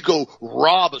 They go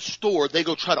rob a store. They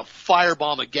go try to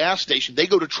firebomb a gas station. They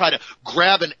go to try to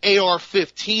grab an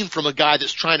AR-15 from a guy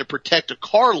that's trying to protect a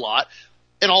car lot.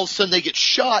 And all of a sudden they get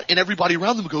shot and everybody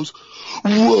around them goes,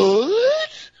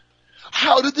 what?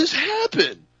 How did this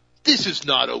happen? This is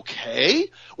not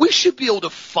okay. We should be able to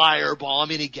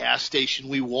firebomb any gas station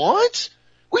we want.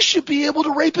 We should be able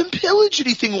to rape and pillage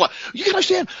anything we want. You can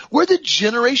understand, we're the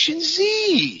Generation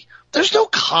Z. There's no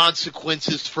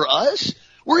consequences for us.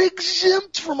 We're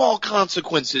exempt from all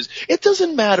consequences. It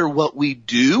doesn't matter what we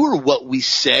do or what we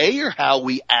say or how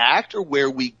we act or where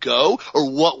we go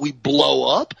or what we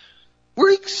blow up.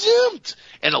 We're exempt.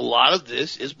 And a lot of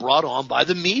this is brought on by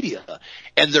the media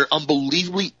and their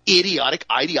unbelievably idiotic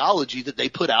ideology that they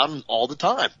put out all the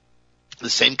time. The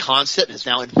same concept has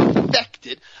now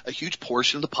infected a huge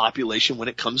portion of the population when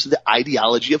it comes to the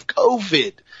ideology of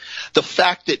COVID. The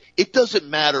fact that it doesn't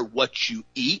matter what you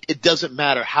eat. It doesn't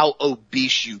matter how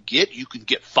obese you get. You can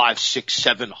get 500,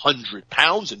 600, 700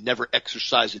 pounds and never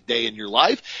exercise a day in your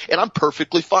life. And I'm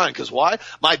perfectly fine. Because why?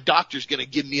 My doctor's going to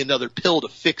give me another pill to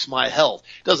fix my health.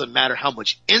 It doesn't matter how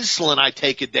much insulin I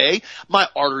take a day. My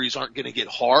arteries aren't going to get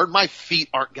hard. My feet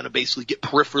aren't going to basically get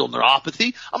peripheral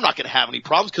neuropathy. I'm not going to have any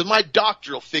problems because my doctor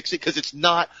will fix it because it's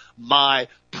not my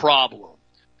problem.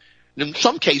 And in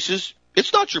some cases,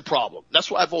 it's not your problem. That's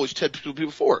what I've always told people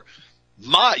before.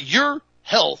 Your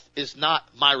health is not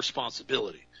my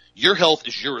responsibility. Your health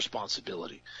is your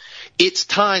responsibility. It's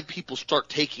time people start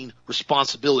taking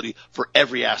responsibility for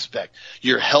every aspect.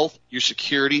 Your health, your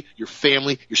security, your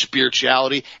family, your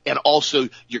spirituality, and also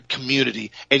your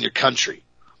community and your country.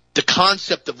 The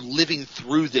concept of living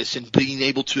through this and being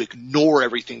able to ignore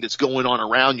everything that's going on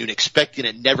around you and expecting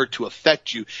it never to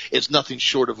affect you is nothing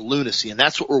short of lunacy. And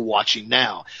that's what we're watching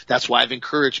now. That's why I've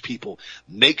encouraged people,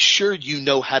 make sure you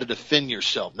know how to defend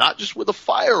yourself, not just with a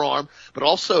firearm, but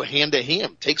also hand to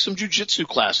hand. Take some jujitsu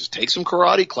classes, take some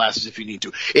karate classes if you need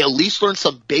to. At least learn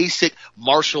some basic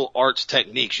martial arts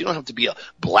techniques. You don't have to be a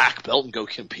black belt and go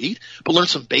compete, but learn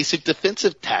some basic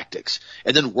defensive tactics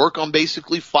and then work on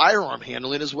basically firearm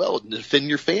handling as well. And defend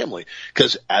your family.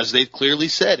 Because as they've clearly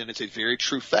said, and it's a very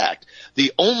true fact,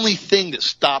 the only thing that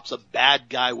stops a bad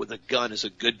guy with a gun is a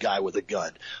good guy with a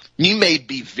gun. You may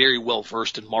be very well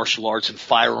versed in martial arts and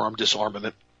firearm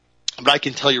disarmament, but I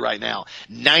can tell you right now,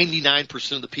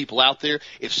 99% of the people out there,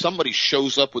 if somebody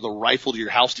shows up with a rifle to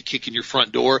your house to kick in your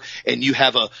front door and you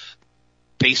have a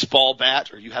baseball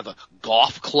bat or you have a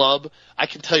golf club, I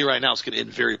can tell you right now it's going to end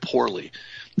very poorly.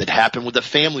 That happened with the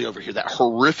family over here, that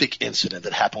horrific incident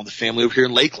that happened with the family over here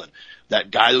in Lakeland.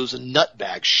 That guy that was a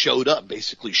nutbag showed up and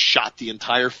basically shot the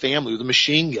entire family with a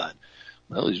machine gun.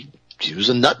 Well, he was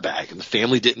a nutbag, and the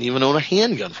family didn't even own a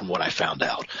handgun from what I found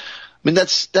out. I mean,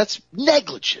 that's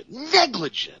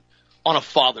negligent on a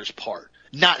father's part,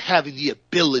 not having the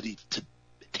ability to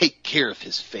take care of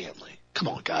his family. Come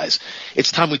on, guys.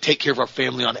 It's time we take care of our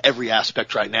family on every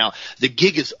aspect right now. The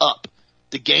gig is up.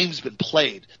 The game's been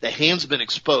played. The hand's been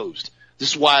exposed.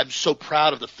 This is why I'm so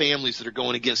proud of the families that are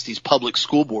going against these public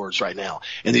school boards right now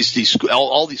and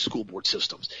all these school board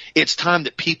systems. It's time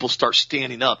that people start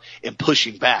standing up and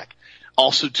pushing back.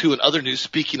 Also, too, in other news,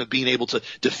 speaking of being able to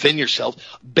defend yourself,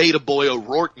 Beta Boy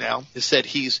O'Rourke now has said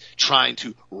he's trying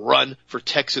to run for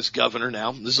Texas governor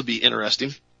now. This will be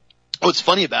interesting. What's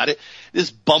funny about it,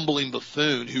 this bumbling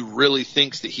buffoon who really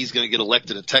thinks that he's going to get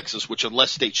elected in Texas, which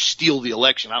unless they steal the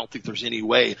election, I don't think there's any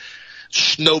way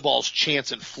snowball's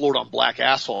chance in Florida on black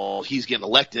asphalt he's getting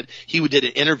elected. He did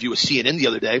an interview with CNN the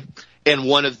other day, and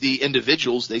one of the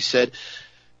individuals, they said,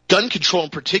 gun control in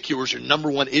particular is your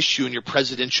number one issue in your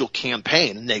presidential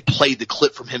campaign. And they played the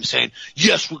clip from him saying,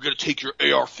 yes, we're going to take your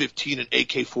AR-15 and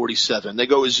AK-47. They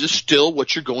go, is this still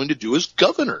what you're going to do as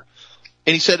governor?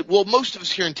 And he said, well, most of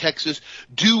us here in Texas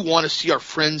do want to see our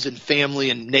friends and family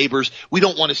and neighbors. We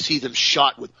don't want to see them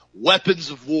shot with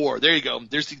weapons of war. There you go.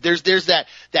 There's that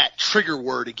trigger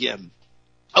word again.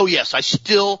 Oh, yes, I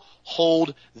still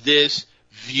hold this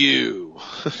view.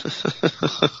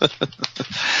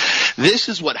 This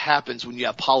is what happens when you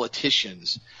have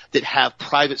politicians that have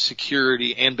private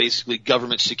security and basically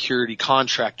government security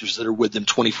contractors that are with them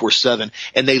 24/7,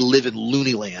 and they live in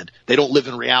loony land. They don't live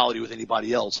in reality with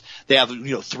anybody else. They have,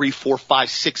 3, 4, 5,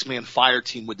 6-man fire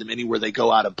team with them anywhere they go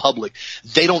out in public.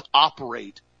 They don't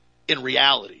operate in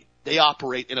reality. They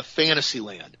operate in a fantasy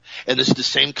land. And this is the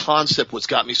same concept what's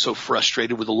got me so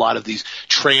frustrated with a lot of these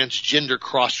transgender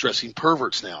cross-dressing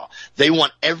perverts now. They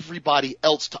want everybody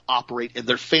else to operate in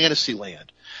their fantasy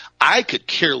land. I could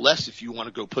care less if you want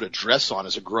to go put a dress on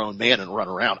as a grown man and run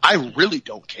around. I really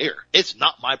don't care. It's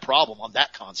not my problem on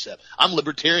that concept. I'm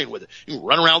libertarian with it. You can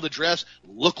run around with a dress,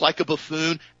 look like a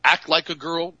buffoon, act like a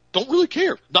girl. Don't really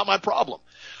care. Not my problem.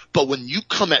 But when you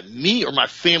come at me or my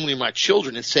family or my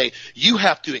children and say, you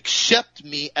have to accept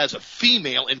me as a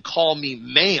female and call me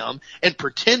ma'am and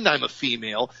pretend I'm a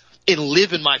female and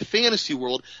live in my fantasy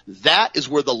world, that is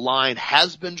where the line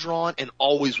has been drawn and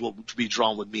always will be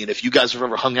drawn with me. And if you guys have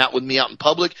ever hung out with me out in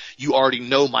public, you already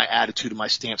know my attitude and my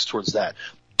stance towards that.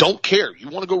 Don't care. You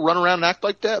want to go run around and act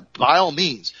like that? By all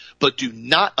means. But do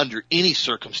not under any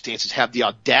circumstances have the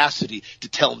audacity to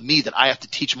tell me that I have to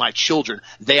teach my children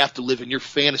they have to live in your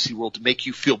fantasy world to make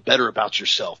you feel better about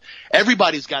yourself.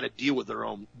 Everybody's got to deal with their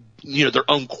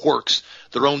own quirks,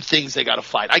 their own things they got to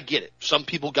fight. I get it. Some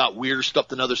people got weirder stuff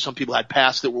than others. Some people had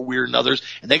pasts that were weirder than others,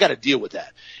 and they got to deal with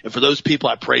that. And for those people,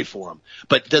 I pray for them.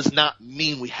 But it does not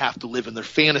mean we have to live in their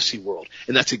fantasy world.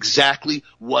 And that's exactly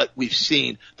what we've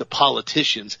seen the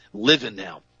politicians live in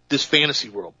now, this fantasy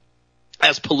world.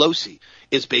 As Pelosi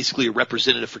is basically a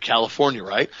representative for California,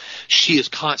 right? She has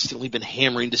constantly been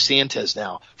hammering DeSantis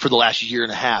now for the last year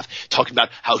and a half, talking about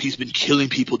how he's been killing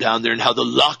people down there and how the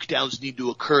lockdowns need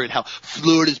to occur and how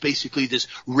Florida is basically this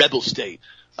rebel state.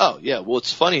 Oh, yeah, well,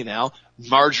 it's funny now.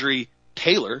 Marjorie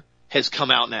Taylor has come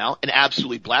out now and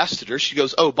absolutely blasted her. She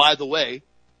goes, oh, by the way,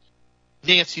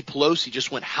 Nancy Pelosi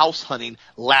just went house hunting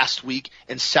last week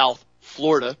in South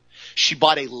Florida. She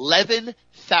bought a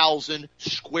 11,000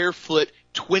 square foot,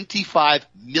 $25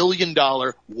 million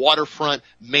waterfront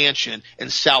mansion in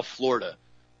South Florida.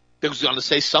 They was going to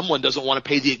say someone doesn't want to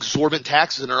pay the exorbitant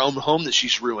taxes in her own home that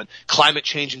she's ruined. Climate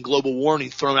change and global warming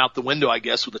thrown out the window, I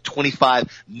guess, with a $25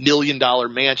 million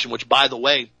mansion, which, by the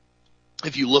way,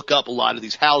 if you look up a lot of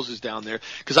these houses down there,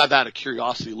 because I've had a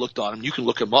curiosity looked on them, you can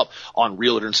look them up on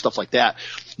Realtor and stuff like that.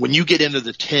 When you get into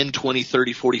the 10, 20,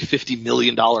 30, 40, $50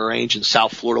 million range in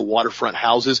South Florida waterfront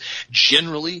houses,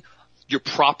 generally your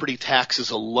property taxes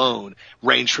alone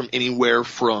range from anywhere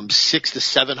from $600,000 to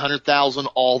 $700,000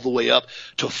 all the way up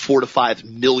to $4 to $5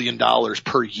 million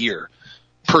per year.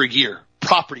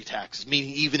 Property taxes,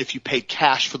 meaning even if you paid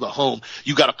cash for the home,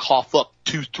 you got to cough up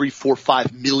 $2, $3, $4,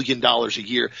 $5 million a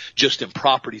year just in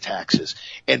property taxes.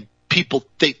 And people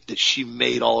think that she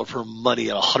made all of her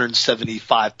money at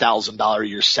 $175,000 a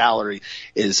year salary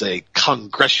as a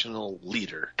congressional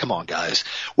leader. Come on, guys.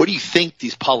 Where do you think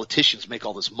these politicians make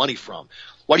all this money from?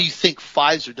 Why do you think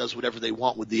Pfizer does whatever they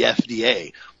want with the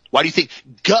FDA? Why do you think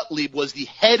Gottlieb was the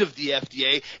head of the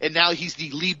FDA and now he's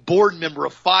the lead board member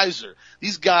of Pfizer?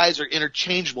 These guys are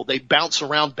interchangeable. They bounce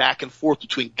around back and forth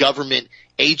between government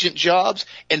agent jobs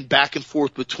and back and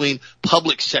forth between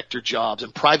public sector jobs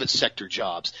and private sector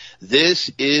jobs.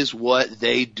 This is what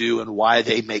they do and why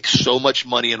they make so much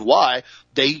money and why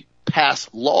they pass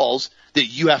laws that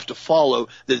you have to follow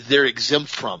that they're exempt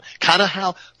from. Kind of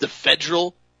how the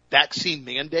federal vaccine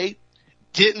mandate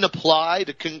didn't apply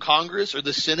to Congress or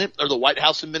the Senate or the White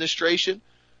House administration.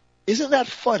 Isn't that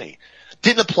funny?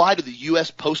 Didn't apply to the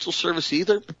U.S. Postal Service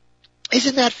either.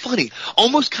 Isn't that funny?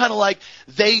 Almost kind of like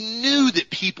they knew that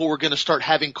people were going to start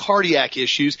having cardiac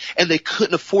issues and they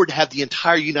couldn't afford to have the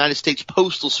entire United States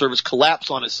Postal Service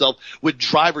collapse on itself with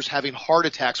drivers having heart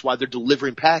attacks while they're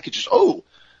delivering packages. Oh,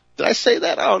 did I say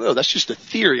that? I don't know. That's just a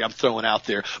theory I'm throwing out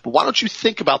there. But why don't you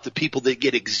think about the people that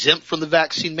get exempt from the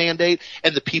vaccine mandate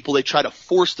and the people they try to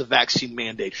force the vaccine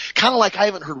mandate? Kind of like I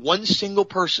haven't heard one single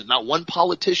person, not one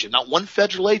politician, not one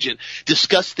federal agent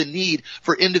discuss the need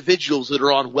for individuals that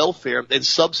are on welfare and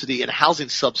subsidy and housing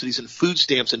subsidies and food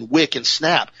stamps and WIC and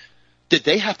SNAP, that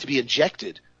they have to be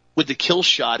injected with the kill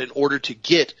shot in order to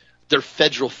get their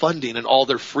federal funding and all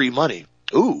their free money.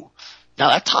 Ooh. Now,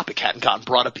 that topic hadn't gotten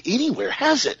brought up anywhere,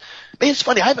 has it? Man, it's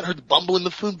funny. I haven't heard the bumbling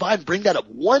buffoon Biden bring that up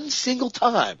one single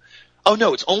time. Oh,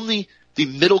 no, it's only the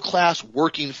middle-class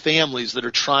working families that are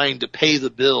trying to pay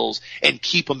the bills and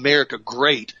keep America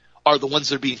great are the ones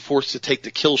that are being forced to take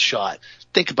the kill shot.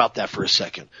 Think about that for a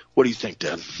second. What do you think,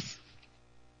 Dan?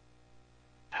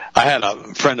 I had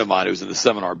a friend of mine who was in the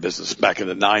seminar business back in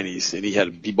the 90s,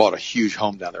 and he bought a huge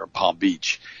home down there in Palm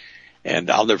Beach.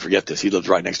 And I'll never forget this. He lived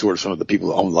right next door to some of the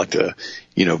people who owned like the,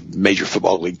 major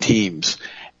football league teams.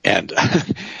 And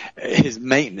his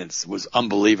maintenance was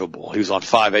unbelievable. He was on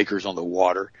 5 acres on the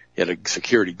water. He had a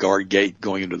security guard gate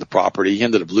going into the property. He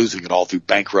ended up losing it all through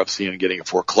bankruptcy and getting it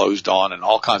foreclosed on and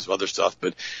all kinds of other stuff.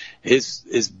 But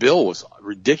his bill was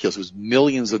ridiculous. It was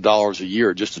millions of dollars a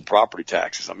year just in property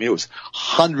taxes. I mean, it was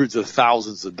hundreds of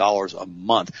thousands of dollars a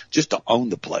month just to own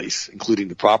the place, including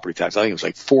the property tax. I think it was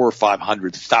like $400,000 or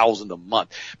 $500,000 a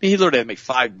month. I mean, he literally had to make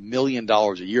 $5 million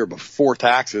a year before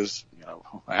taxes.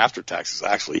 After taxes,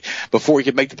 actually, before he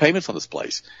could make the payments on this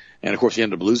place. And, of course, he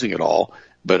ended up losing it all.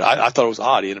 But I thought it was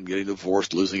odd. He ended up getting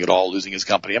divorced, losing it all, losing his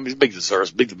company. I mean, it's a big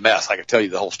disaster, big mess. I could tell you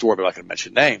the whole story, but I'm not going to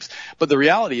mention names. But the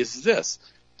reality is this.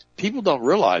 People don't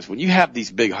realize when you have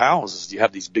these big houses, you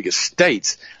have these big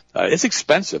estates, it's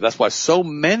expensive. That's why so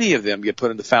many of them get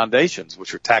put into foundations,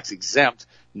 which are tax-exempt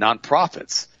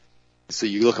nonprofits. So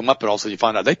you look them up and all of a sudden you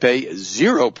find out they pay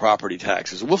 0 property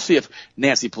taxes. We'll see if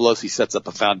Nancy Pelosi sets up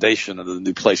a foundation of the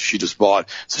new place she just bought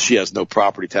so she has no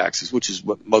property taxes, which is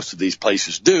what most of these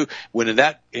places do.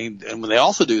 And when they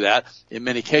also do that, in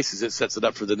many cases it sets it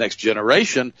up for the next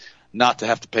generation not to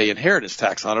have to pay inheritance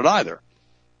tax on it either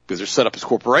because they're set up as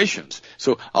corporations.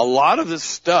 So a lot of this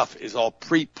stuff is all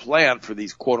pre-planned for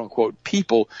these quote-unquote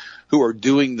people who are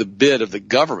doing the bid of the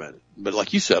government. But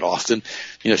like you said, Austin,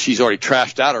 she's already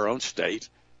trashed out her own state,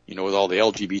 with all the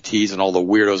LGBTs and all the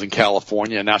weirdos in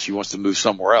California, and now she wants to move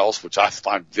somewhere else, which I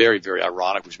find very, very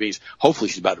ironic, which means hopefully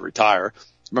she's about to retire.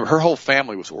 Remember, her whole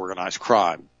family was organized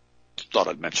crime. Thought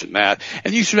I'd mention that.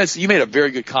 And you made a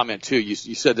very good comment, too.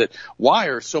 You said that why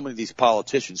are so many of these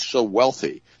politicians so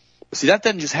wealthy? But see, that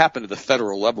doesn't just happen at the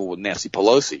federal level with Nancy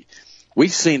Pelosi.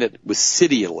 We've seen it with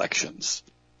city elections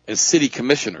and city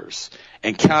commissioners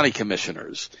and county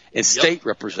commissioners and state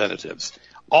representatives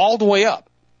all the way up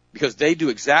because they do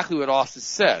exactly what Austin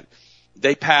said.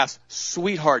 They pass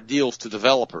sweetheart deals to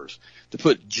developers to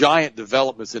put giant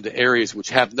developments into areas which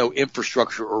have no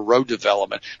infrastructure or road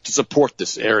development to support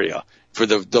this area for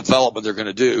the development they're going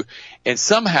to do. And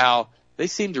somehow they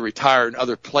seem to retire in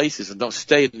other places and don't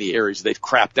stay in the areas they've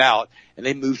crapped out and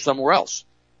they move somewhere else.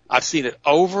 I've seen it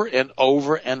over and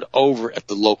over and over at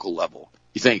the local level.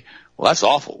 You think, well, that's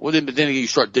awful. Well, then you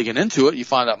start digging into it, you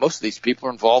find out most of these people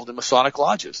are involved in Masonic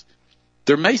lodges.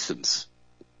 They're Masons.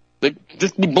 They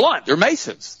just be blunt. They're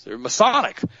Masons. They're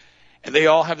Masonic. And they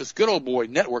all have this good old boy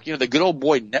network. The good old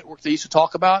boy network they used to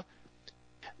talk about?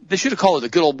 They should have called it the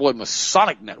good old boy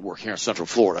Masonic network here in Central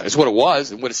Florida. It's what it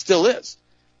was and what it still is.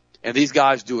 And these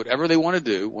guys do whatever they want to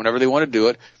do, whenever they want to do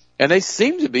it, and they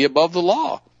seem to be above the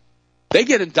law. They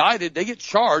get indicted, they get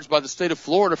charged by the state of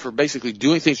Florida for basically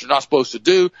doing things they're not supposed to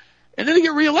do, and then they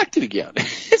get reelected again.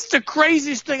 It's the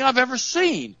craziest thing I've ever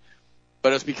seen.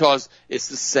 But it's because it's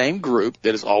the same group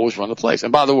that has always run the place.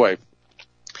 And by the way,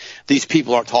 these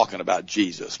people aren't talking about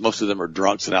Jesus. Most of them are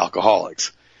drunks and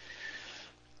alcoholics.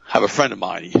 I have a friend of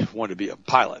mine, he wanted to be a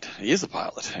pilot. He is a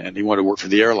pilot, and he wanted to work for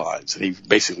the airlines. And he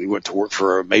basically went to work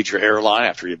for a major airline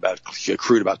after he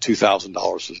accrued about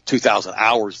 $2,000, 2,000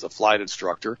 hours as a flight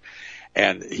instructor.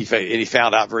 And he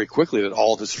found out very quickly that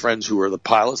all of his friends who were the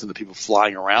pilots and the people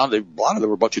flying around, a lot of them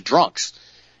were a bunch of drunks.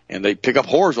 And they pick up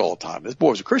whores all the time. This boy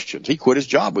was a Christian. He quit his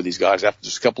job with these guys after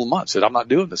just a couple of months. Said, I'm not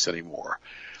doing this anymore.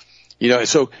 And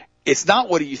so it's not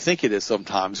what you think it is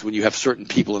sometimes when you have certain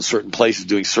people in certain places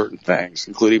doing certain things,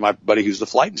 including my buddy who's the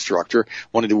flight instructor,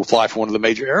 wanted to fly for one of the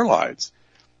major airlines.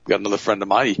 We've got another friend of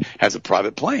mine. He has a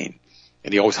private plane,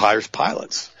 and he always hires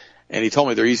pilots. And he told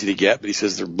me they're easy to get, but he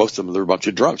says most of them, they're a bunch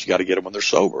of drunks. You got to get them when they're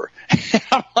sober. And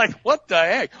I'm like, what the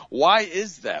heck? Why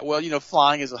is that? Well,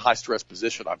 flying is a high stress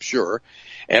position, I'm sure.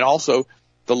 And also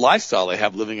the lifestyle they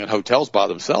have living in hotels by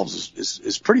themselves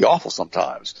is pretty awful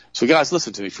sometimes. So guys,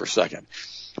 listen to me for a second.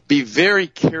 Be very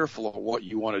careful of what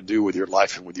you want to do with your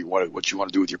life and what you want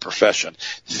to do with your profession.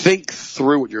 Think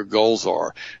through what your goals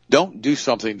are. Don't do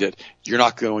something that you're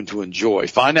not going to enjoy.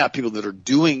 Find out people that are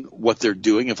doing what they're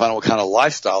doing and find out what kind of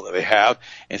lifestyle that they have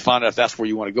and find out if that's where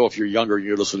you want to go if you're younger and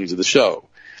you're listening to the show.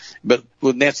 But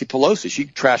with Nancy Pelosi, she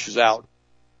trashes out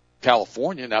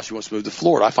California. Now she wants to move to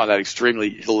Florida. I find that extremely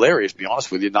hilarious, to be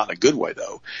honest with you, not in a good way,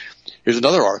 though. Here's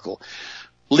another article.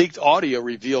 Leaked audio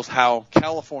reveals how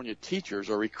California teachers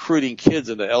are recruiting kids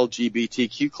into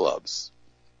LGBTQ clubs.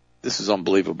 This is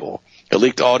unbelievable. A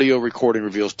leaked audio recording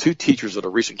reveals two teachers at a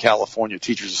recent California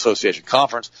Teachers Association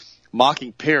conference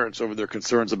mocking parents over their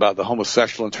concerns about the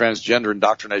homosexual and transgender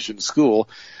indoctrination in school,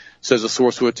 says a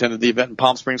source who attended the event in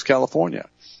Palm Springs, California.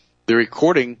 The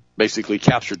recording basically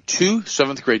captured two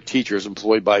seventh-grade teachers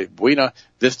employed by Buena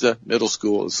Vista Middle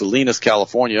School in Salinas,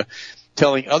 California,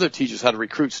 telling other teachers how to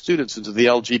recruit students into the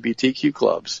LGBTQ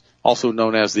clubs, also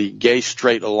known as the Gay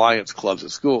Straight Alliance clubs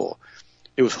at school.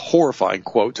 It was horrifying,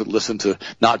 quote, to listen to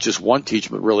not just one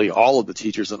teacher, but really all of the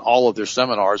teachers in all of their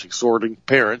seminars exhorting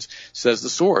parents, says the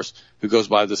source, who goes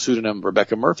by the pseudonym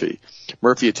Rebecca Murphy.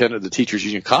 Murphy attended the Teachers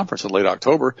Union Conference in late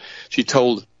October. She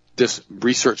told this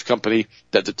research company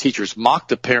that the teachers mocked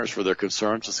the parents for their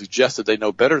concerns and suggested they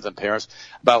know better than parents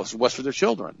about what's for their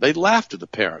children. They laughed at the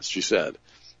parents, she said.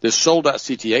 This sold-out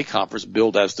CTA conference,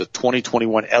 billed as the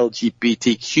 2021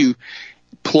 LGBTQ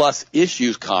plus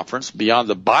issues conference beyond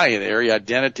the binary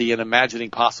identity and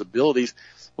imagining possibilities,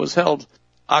 was held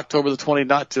October the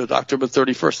 29th to October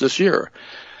 31st this year.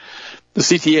 The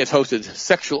CTA has hosted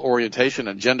sexual orientation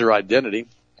and gender identity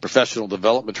professional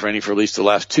development training for at least the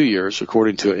last 2 years,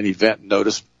 according to an event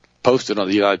notice posted on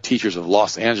the United Teachers of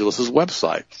Los Angeles'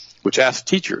 website, which asks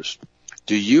teachers,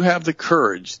 do you have the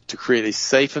courage to create a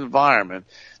safe environment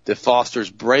that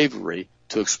fosters bravery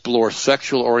to explore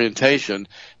sexual orientation,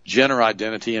 gender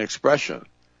identity, and expression?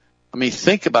 I mean,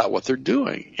 think about what they're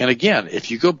doing. And again,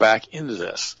 if you go back into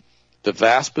this, the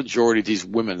vast majority of these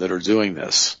women that are doing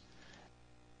this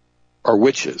are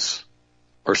witches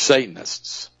or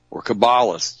Satanists or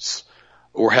Kabbalists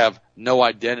or have no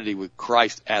identity with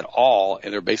Christ at all,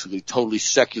 and they're basically totally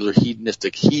secular,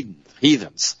 hedonistic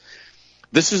heathens.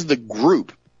 This is the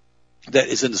group that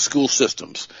is in the school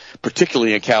systems,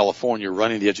 particularly in California,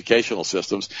 running the educational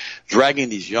systems, dragging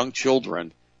these young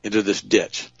children into this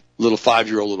ditch. Little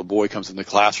 5-year-old little boy comes in the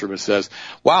classroom and says,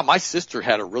 wow, my sister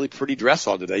had a really pretty dress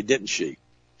on today, didn't she?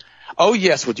 Oh,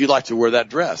 yes, would you like to wear that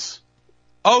dress?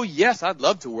 Oh, yes, I'd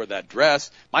love to wear that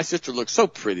dress. My sister looks so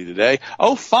pretty today.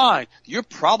 Oh, fine. You're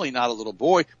probably not a little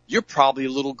boy. You're probably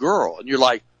a little girl. And you're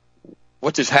like,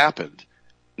 what just happened?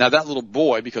 Now, that little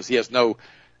boy, because he has no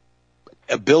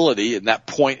ability in that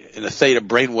point in the theta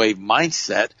brainwave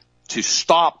mindset to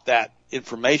stop that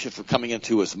information from coming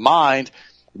into his mind,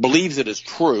 believes it is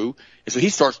true, and so he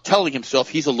starts telling himself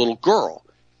he's a little girl.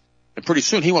 And pretty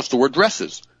soon he wants to wear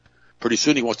dresses. Pretty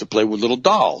soon he wants to play with little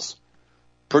dolls.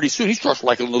 Pretty soon he starts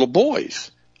liking little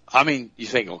boys. I mean, you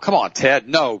think, oh, come on, Ted.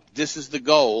 No, this is the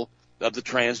goal of the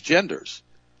transgenders.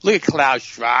 Look at Klaus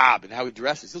Schwab and how he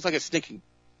dresses. He looks like a stinking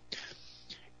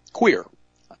queer.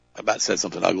 I about said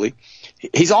something ugly.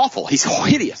 He's awful. He's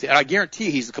hideous. And I guarantee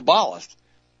you he's a Kabbalist.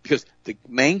 Because the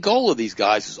main goal of these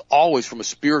guys is always, from a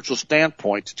spiritual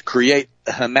standpoint, to create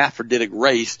a hermaphroditic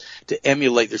race to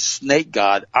emulate their snake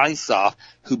god, Ein Sof,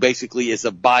 who basically is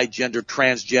a bigender,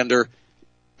 transgender,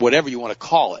 whatever you want to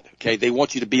call it. Okay, they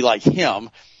want you to be like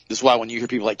him. This is why when you hear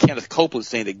people like Kenneth Copeland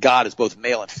saying that God is both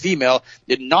male and female,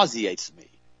 it nauseates me.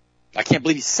 I can't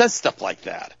believe he says stuff like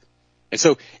that. And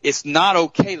so it's not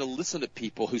okay to listen to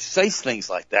people who say things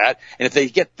like that. And if they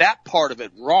get that part of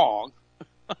it wrong,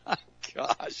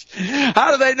 gosh,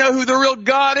 how do they know who the real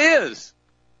God is?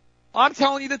 I'm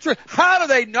telling you the truth. How do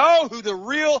they know who the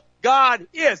real God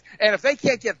is? And if they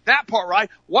can't get that part right,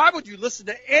 why would you listen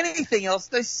to anything else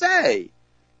they say?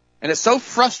 And it's so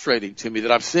frustrating to me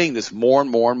that I'm seeing this more and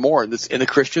more and more in the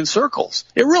Christian circles.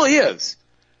 It really is.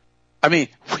 I mean,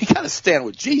 we got to stand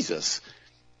with Jesus.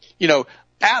 You know,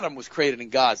 Adam was created in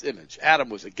God's image. Adam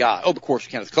was a guy. Oh, of course,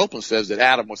 Kenneth Copeland says that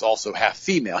Adam was also half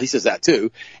female. He says that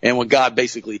too. And when God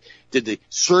basically did the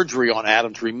surgery on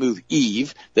Adam to remove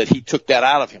Eve, that he took that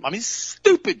out of him. I mean,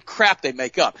 stupid crap they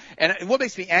make up. And what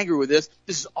makes me angry with this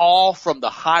is all from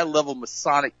the high-level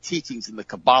Masonic teachings and the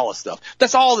Kabbalah stuff.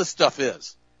 That's all this stuff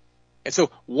is. And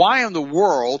so why in the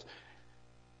world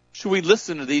should we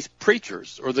listen to these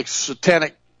preachers or the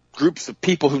satanic groups of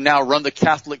people who now run the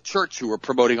Catholic Church who are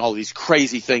promoting all these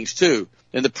crazy things too.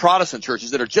 And the Protestant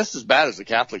churches that are just as bad as the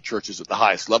Catholic churches at the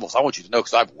highest levels. I want you to know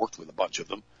because I've worked with a bunch of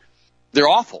them. They're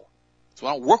awful. So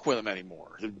I don't work with them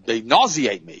anymore. They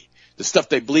nauseate me. The stuff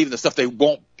they believe and the stuff they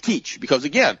won't teach. Because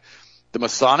again, the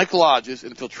Masonic lodges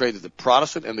infiltrated the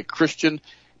Protestant and the Christian,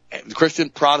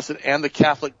 Protestant, and the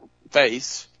Catholic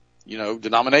faiths,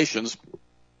 denominations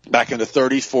back in the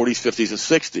 30s, 40s, 50s, and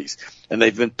 60s. And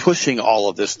they've been pushing all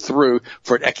of this through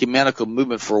for an ecumenical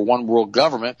movement for a one world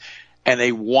government and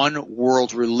a one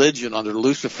world religion under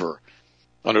Lucifer,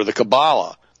 under the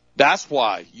Kabbalah. That's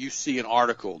why you see an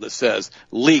article that says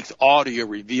leaked audio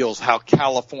reveals how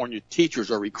California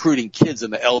teachers are recruiting kids in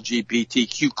the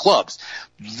LGBTQ clubs.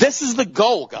 This is the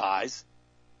goal, guys.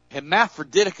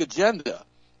 Hermaphroditic agenda.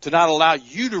 To not allow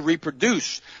you to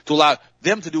reproduce, to allow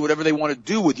them to do whatever they want to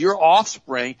do with your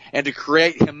offspring, and to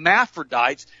create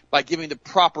hermaphrodites by giving the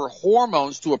proper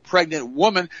hormones to a pregnant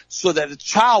woman so that a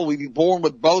child will be born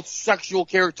with both sexual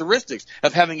characteristics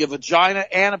of having a vagina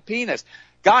and a penis.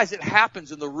 Guys, it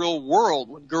happens in the real world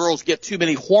when girls get too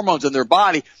many hormones in their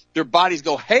body. Their bodies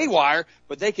go haywire,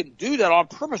 but they can do that on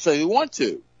purpose if they want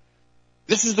to.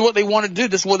 This is what they want to do.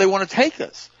 This is where they want to take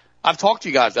us. I've talked to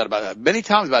you guys about that many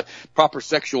times about proper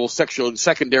sexual, and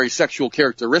secondary sexual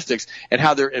characteristics and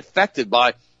how they're affected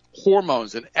by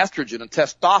hormones and estrogen and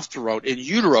testosterone in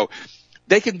utero.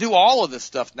 They can do all of this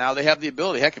stuff now. They have the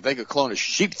ability. Heck, if they could clone a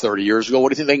sheep 30 years ago, what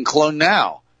do you think they can clone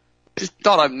now? Just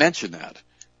thought I'd mention that.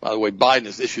 By the way, Biden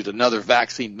has issued another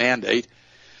vaccine mandate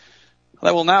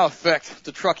that will now affect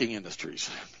the trucking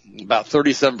industries. About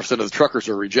 37% of the truckers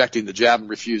are rejecting the jab and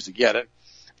refuse to get it.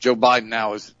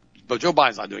 But Joe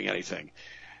Biden's not doing anything.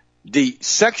 The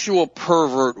sexual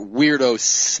pervert, weirdo,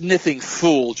 sniffing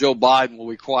fool Joe Biden will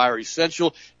require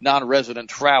essential non-resident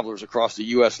travelers across the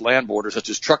U.S. land border, such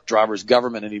as truck drivers,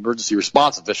 government, and emergency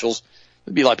response officials.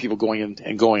 It'd be like people going in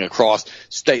and going across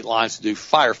state lines to do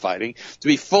firefighting, to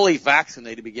be fully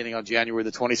vaccinated beginning on January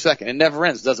the 22nd. It never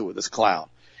ends, does it, with this clown?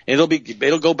 And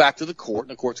it'll go back to the court,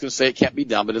 and the court's going to say it can't be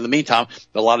done. But in the meantime,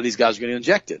 a lot of these guys are getting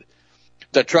injected.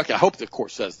 I hope the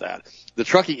court says that. The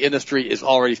trucking industry is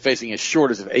already facing a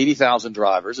shortage of 80,000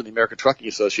 drivers, and the American Trucking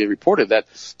Association reported that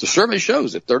the survey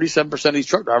shows that 37% of these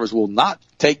truck drivers will not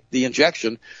take the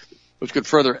injection, which could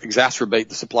further exacerbate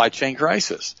the supply chain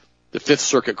crisis. The Fifth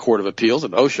Circuit Court of Appeals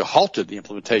and OSHA halted the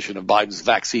implementation of Biden's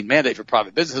vaccine mandate for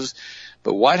private businesses,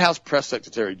 but White House Press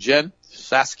Secretary Jen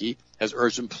Psaki has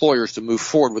urged employers to move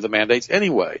forward with the mandates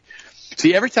anyway.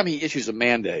 See, every time he issues a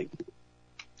mandate,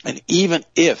 and even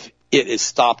if it is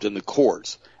stopped in the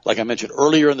courts, like I mentioned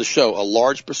earlier in the show, a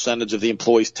large percentage of the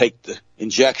employees take the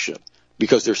injection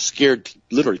because they're scared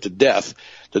literally to death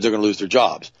that they're going to lose their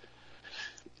jobs.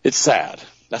 It's sad.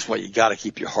 That's why you got to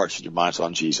keep your hearts and your minds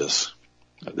on Jesus.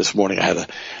 This morning I had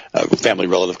a family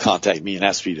relative contact me and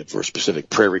asked me for a specific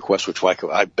prayer request, which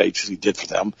I basically did for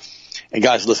them. And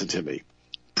guys, listen to me.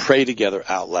 Pray together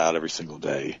out loud every single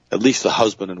day. At least the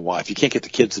husband and wife. You can't get the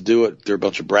kids to do it. They're a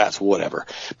bunch of brats, whatever.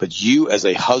 But you as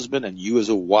a husband and you as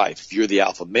a wife, if you're the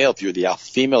alpha male, if you're the alpha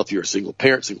female, if you're a single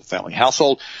parent, single family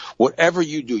household, whatever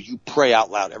you do, you pray out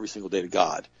loud every single day to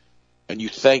God. And you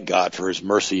thank God for his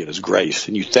mercy and his grace.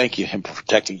 And you thank him for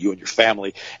protecting you and your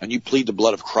family. And you plead the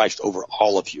blood of Christ over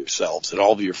all of yourselves and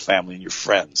all of your family and your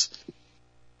friends.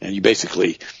 And you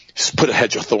basically put a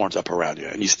hedge of thorns up around you,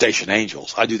 and you station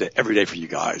angels. I do that every day for you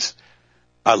guys.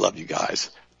 I love you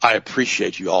guys. I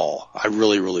appreciate you all. I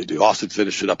really, really do. Austin,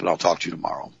 finish it up, and I'll talk to you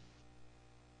tomorrow.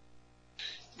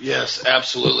 Yes,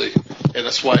 absolutely. And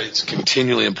that's why it's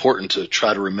continually important to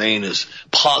try to remain as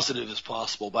positive as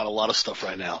possible about a lot of stuff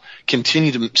right now.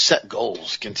 Continue to set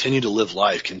goals. Continue to live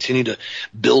life. Continue to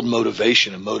build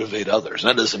motivation and motivate others. And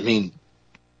that doesn't mean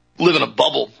live in a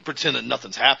bubble, pretend that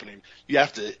nothing's happening. You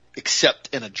have to accept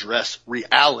and address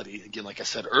reality, again, like I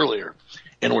said earlier,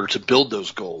 in order to build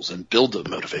those goals and build the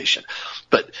motivation.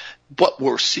 But what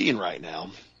we're seeing right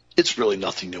now, it's really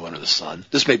nothing new under the sun.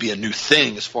 This may be a new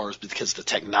thing as far as because the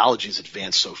technology's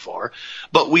advanced so far,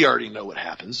 but we already know what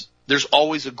happens. There's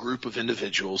always a group of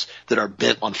individuals that are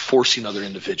bent on forcing other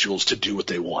individuals to do what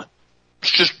they want.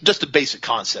 It's just a basic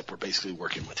concept we're basically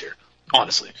working with here,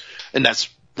 honestly. And that's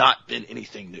not been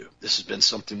anything new. This has been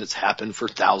something that's happened for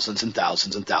thousands and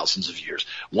thousands and thousands of years.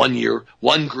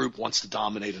 One group wants to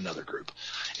dominate another group.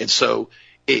 And so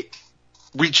it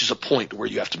reaches a point where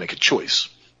you have to make a choice.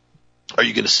 Are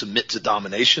you going to submit to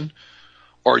domination,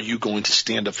 or are you going to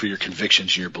stand up for your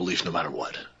convictions and your belief no matter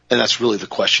what? And that's really the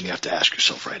question you have to ask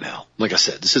yourself right now. Like I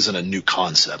said, this isn't a new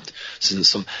concept. This isn't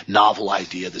some novel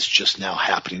idea that's just now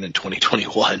happening in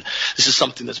 2021. This is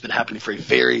something that's been happening for a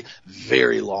very,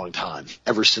 very long time,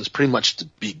 ever since pretty much the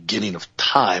beginning of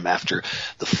time after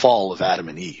the fall of Adam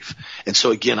and Eve. And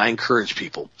so again, I encourage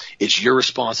people, it's your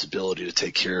responsibility to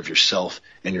take care of yourself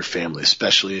and your family,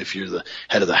 especially if you're the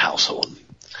head of the household.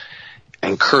 I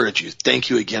encourage you.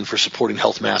 Thank you again for supporting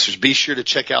Health Masters. Be sure to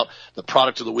check out the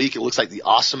product of the week. It looks like the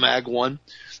Awesome Mag one.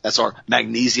 That's our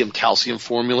magnesium calcium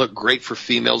formula. Great for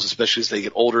females, especially as they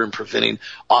get older, and preventing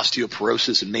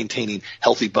osteoporosis and maintaining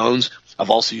healthy bones. I've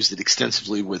also used it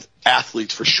extensively with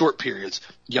athletes for short periods,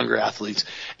 younger athletes,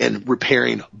 and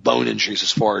repairing bone injuries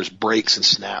as far as breaks and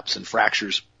snaps and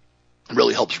fractures.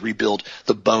 Really helps rebuild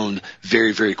the bone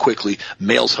very, very quickly.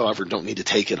 Males, however, don't need to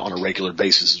take it on a regular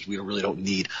basis, as we really don't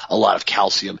need a lot of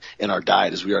calcium in our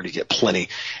diet, as we already get plenty.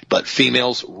 But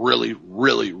females, really,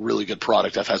 really, really good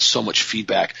product. I've had so much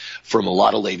feedback from a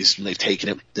lot of ladies when they've taken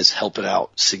it that's helping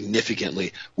out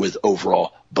significantly with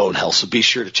overall bone health. So be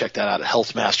sure to check that out at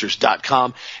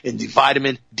healthmasters.com. And the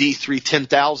vitamin D3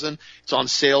 10,000, it's on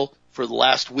sale for the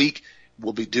last week.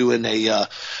 We'll be doing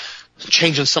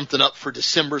changing something up for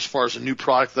December as far as a new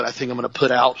product that I think I'm going to put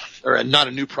out, or not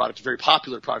a new product, a very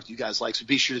popular product you guys like. So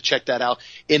be sure to check that out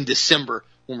in December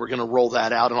when we're going to roll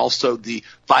that out. And also the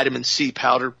vitamin C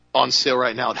powder on sale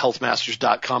right now at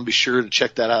healthmasters.com. Be sure to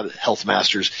check that out at Health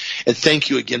Masters. And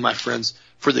thank you again, my friends,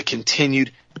 for the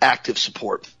continued active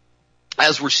support.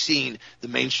 As we're seeing the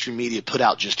mainstream media put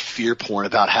out just fear porn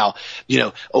about how,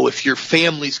 if your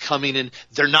family's coming and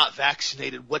they're not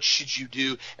vaccinated, what should you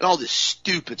do? And all this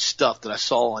stupid stuff that I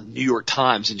saw on New York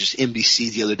Times and just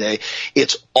NBC the other day.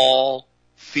 It's all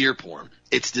fear porn.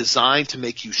 It's designed to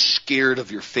make you scared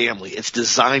of your family. It's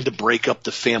designed to break up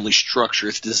the family structure.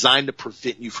 It's designed to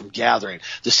prevent you from gathering.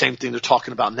 The same thing they're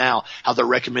talking about now, how they're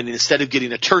recommending instead of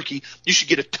getting a turkey, you should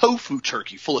get a tofu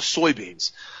turkey full of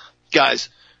soybeans. Guys,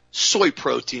 soy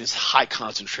protein is high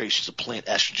concentrations of plant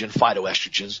estrogen,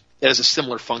 phytoestrogens. It has a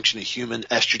similar function to human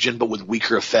estrogen, but with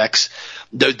weaker effects.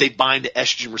 They bind to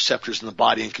estrogen receptors in the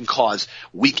body and can cause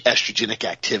weak estrogenic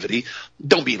activity.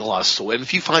 Don't be eating a lot of soy. And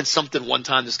if you find something one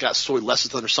time that's got soy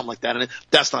lecithin or something like that in it,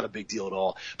 that's not a big deal at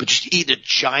all. But just eating a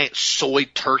giant soy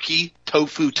turkey,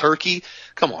 tofu turkey,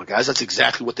 come on, guys, that's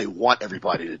exactly what they want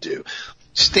everybody to do.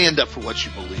 Stand up for what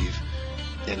you believe.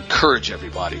 Encourage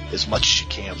everybody as much as you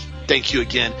can. Thank you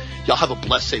again. Y'all have a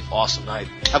blessed, safe, awesome night.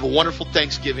 Have a wonderful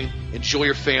Thanksgiving. Enjoy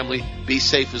your family. Be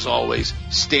safe as always.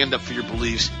 Stand up for your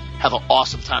beliefs. Have an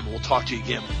awesome time, and we'll talk to you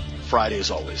again Friday as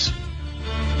always.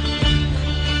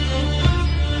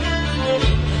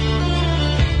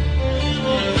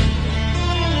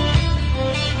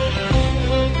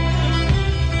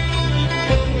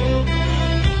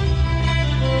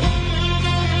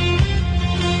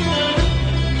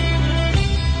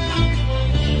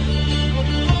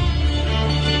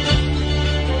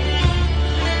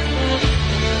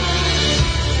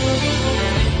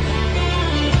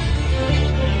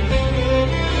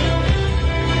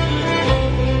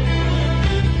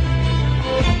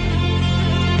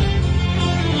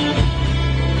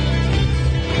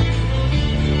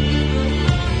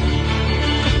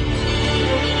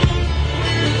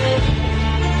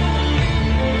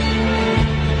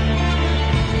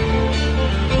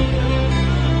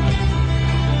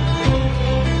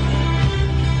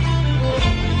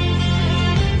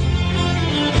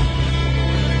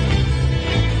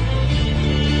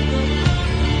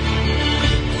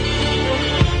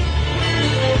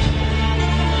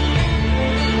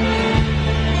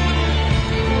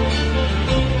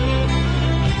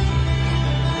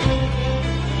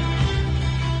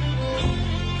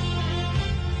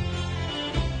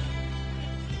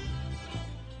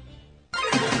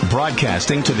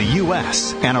 Broadcasting to the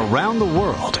U.S. and around the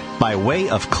world by way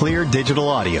of clear digital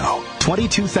audio,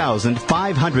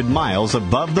 22,500 miles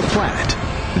above the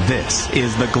planet. This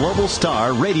is the Global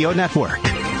Star Radio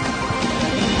Network.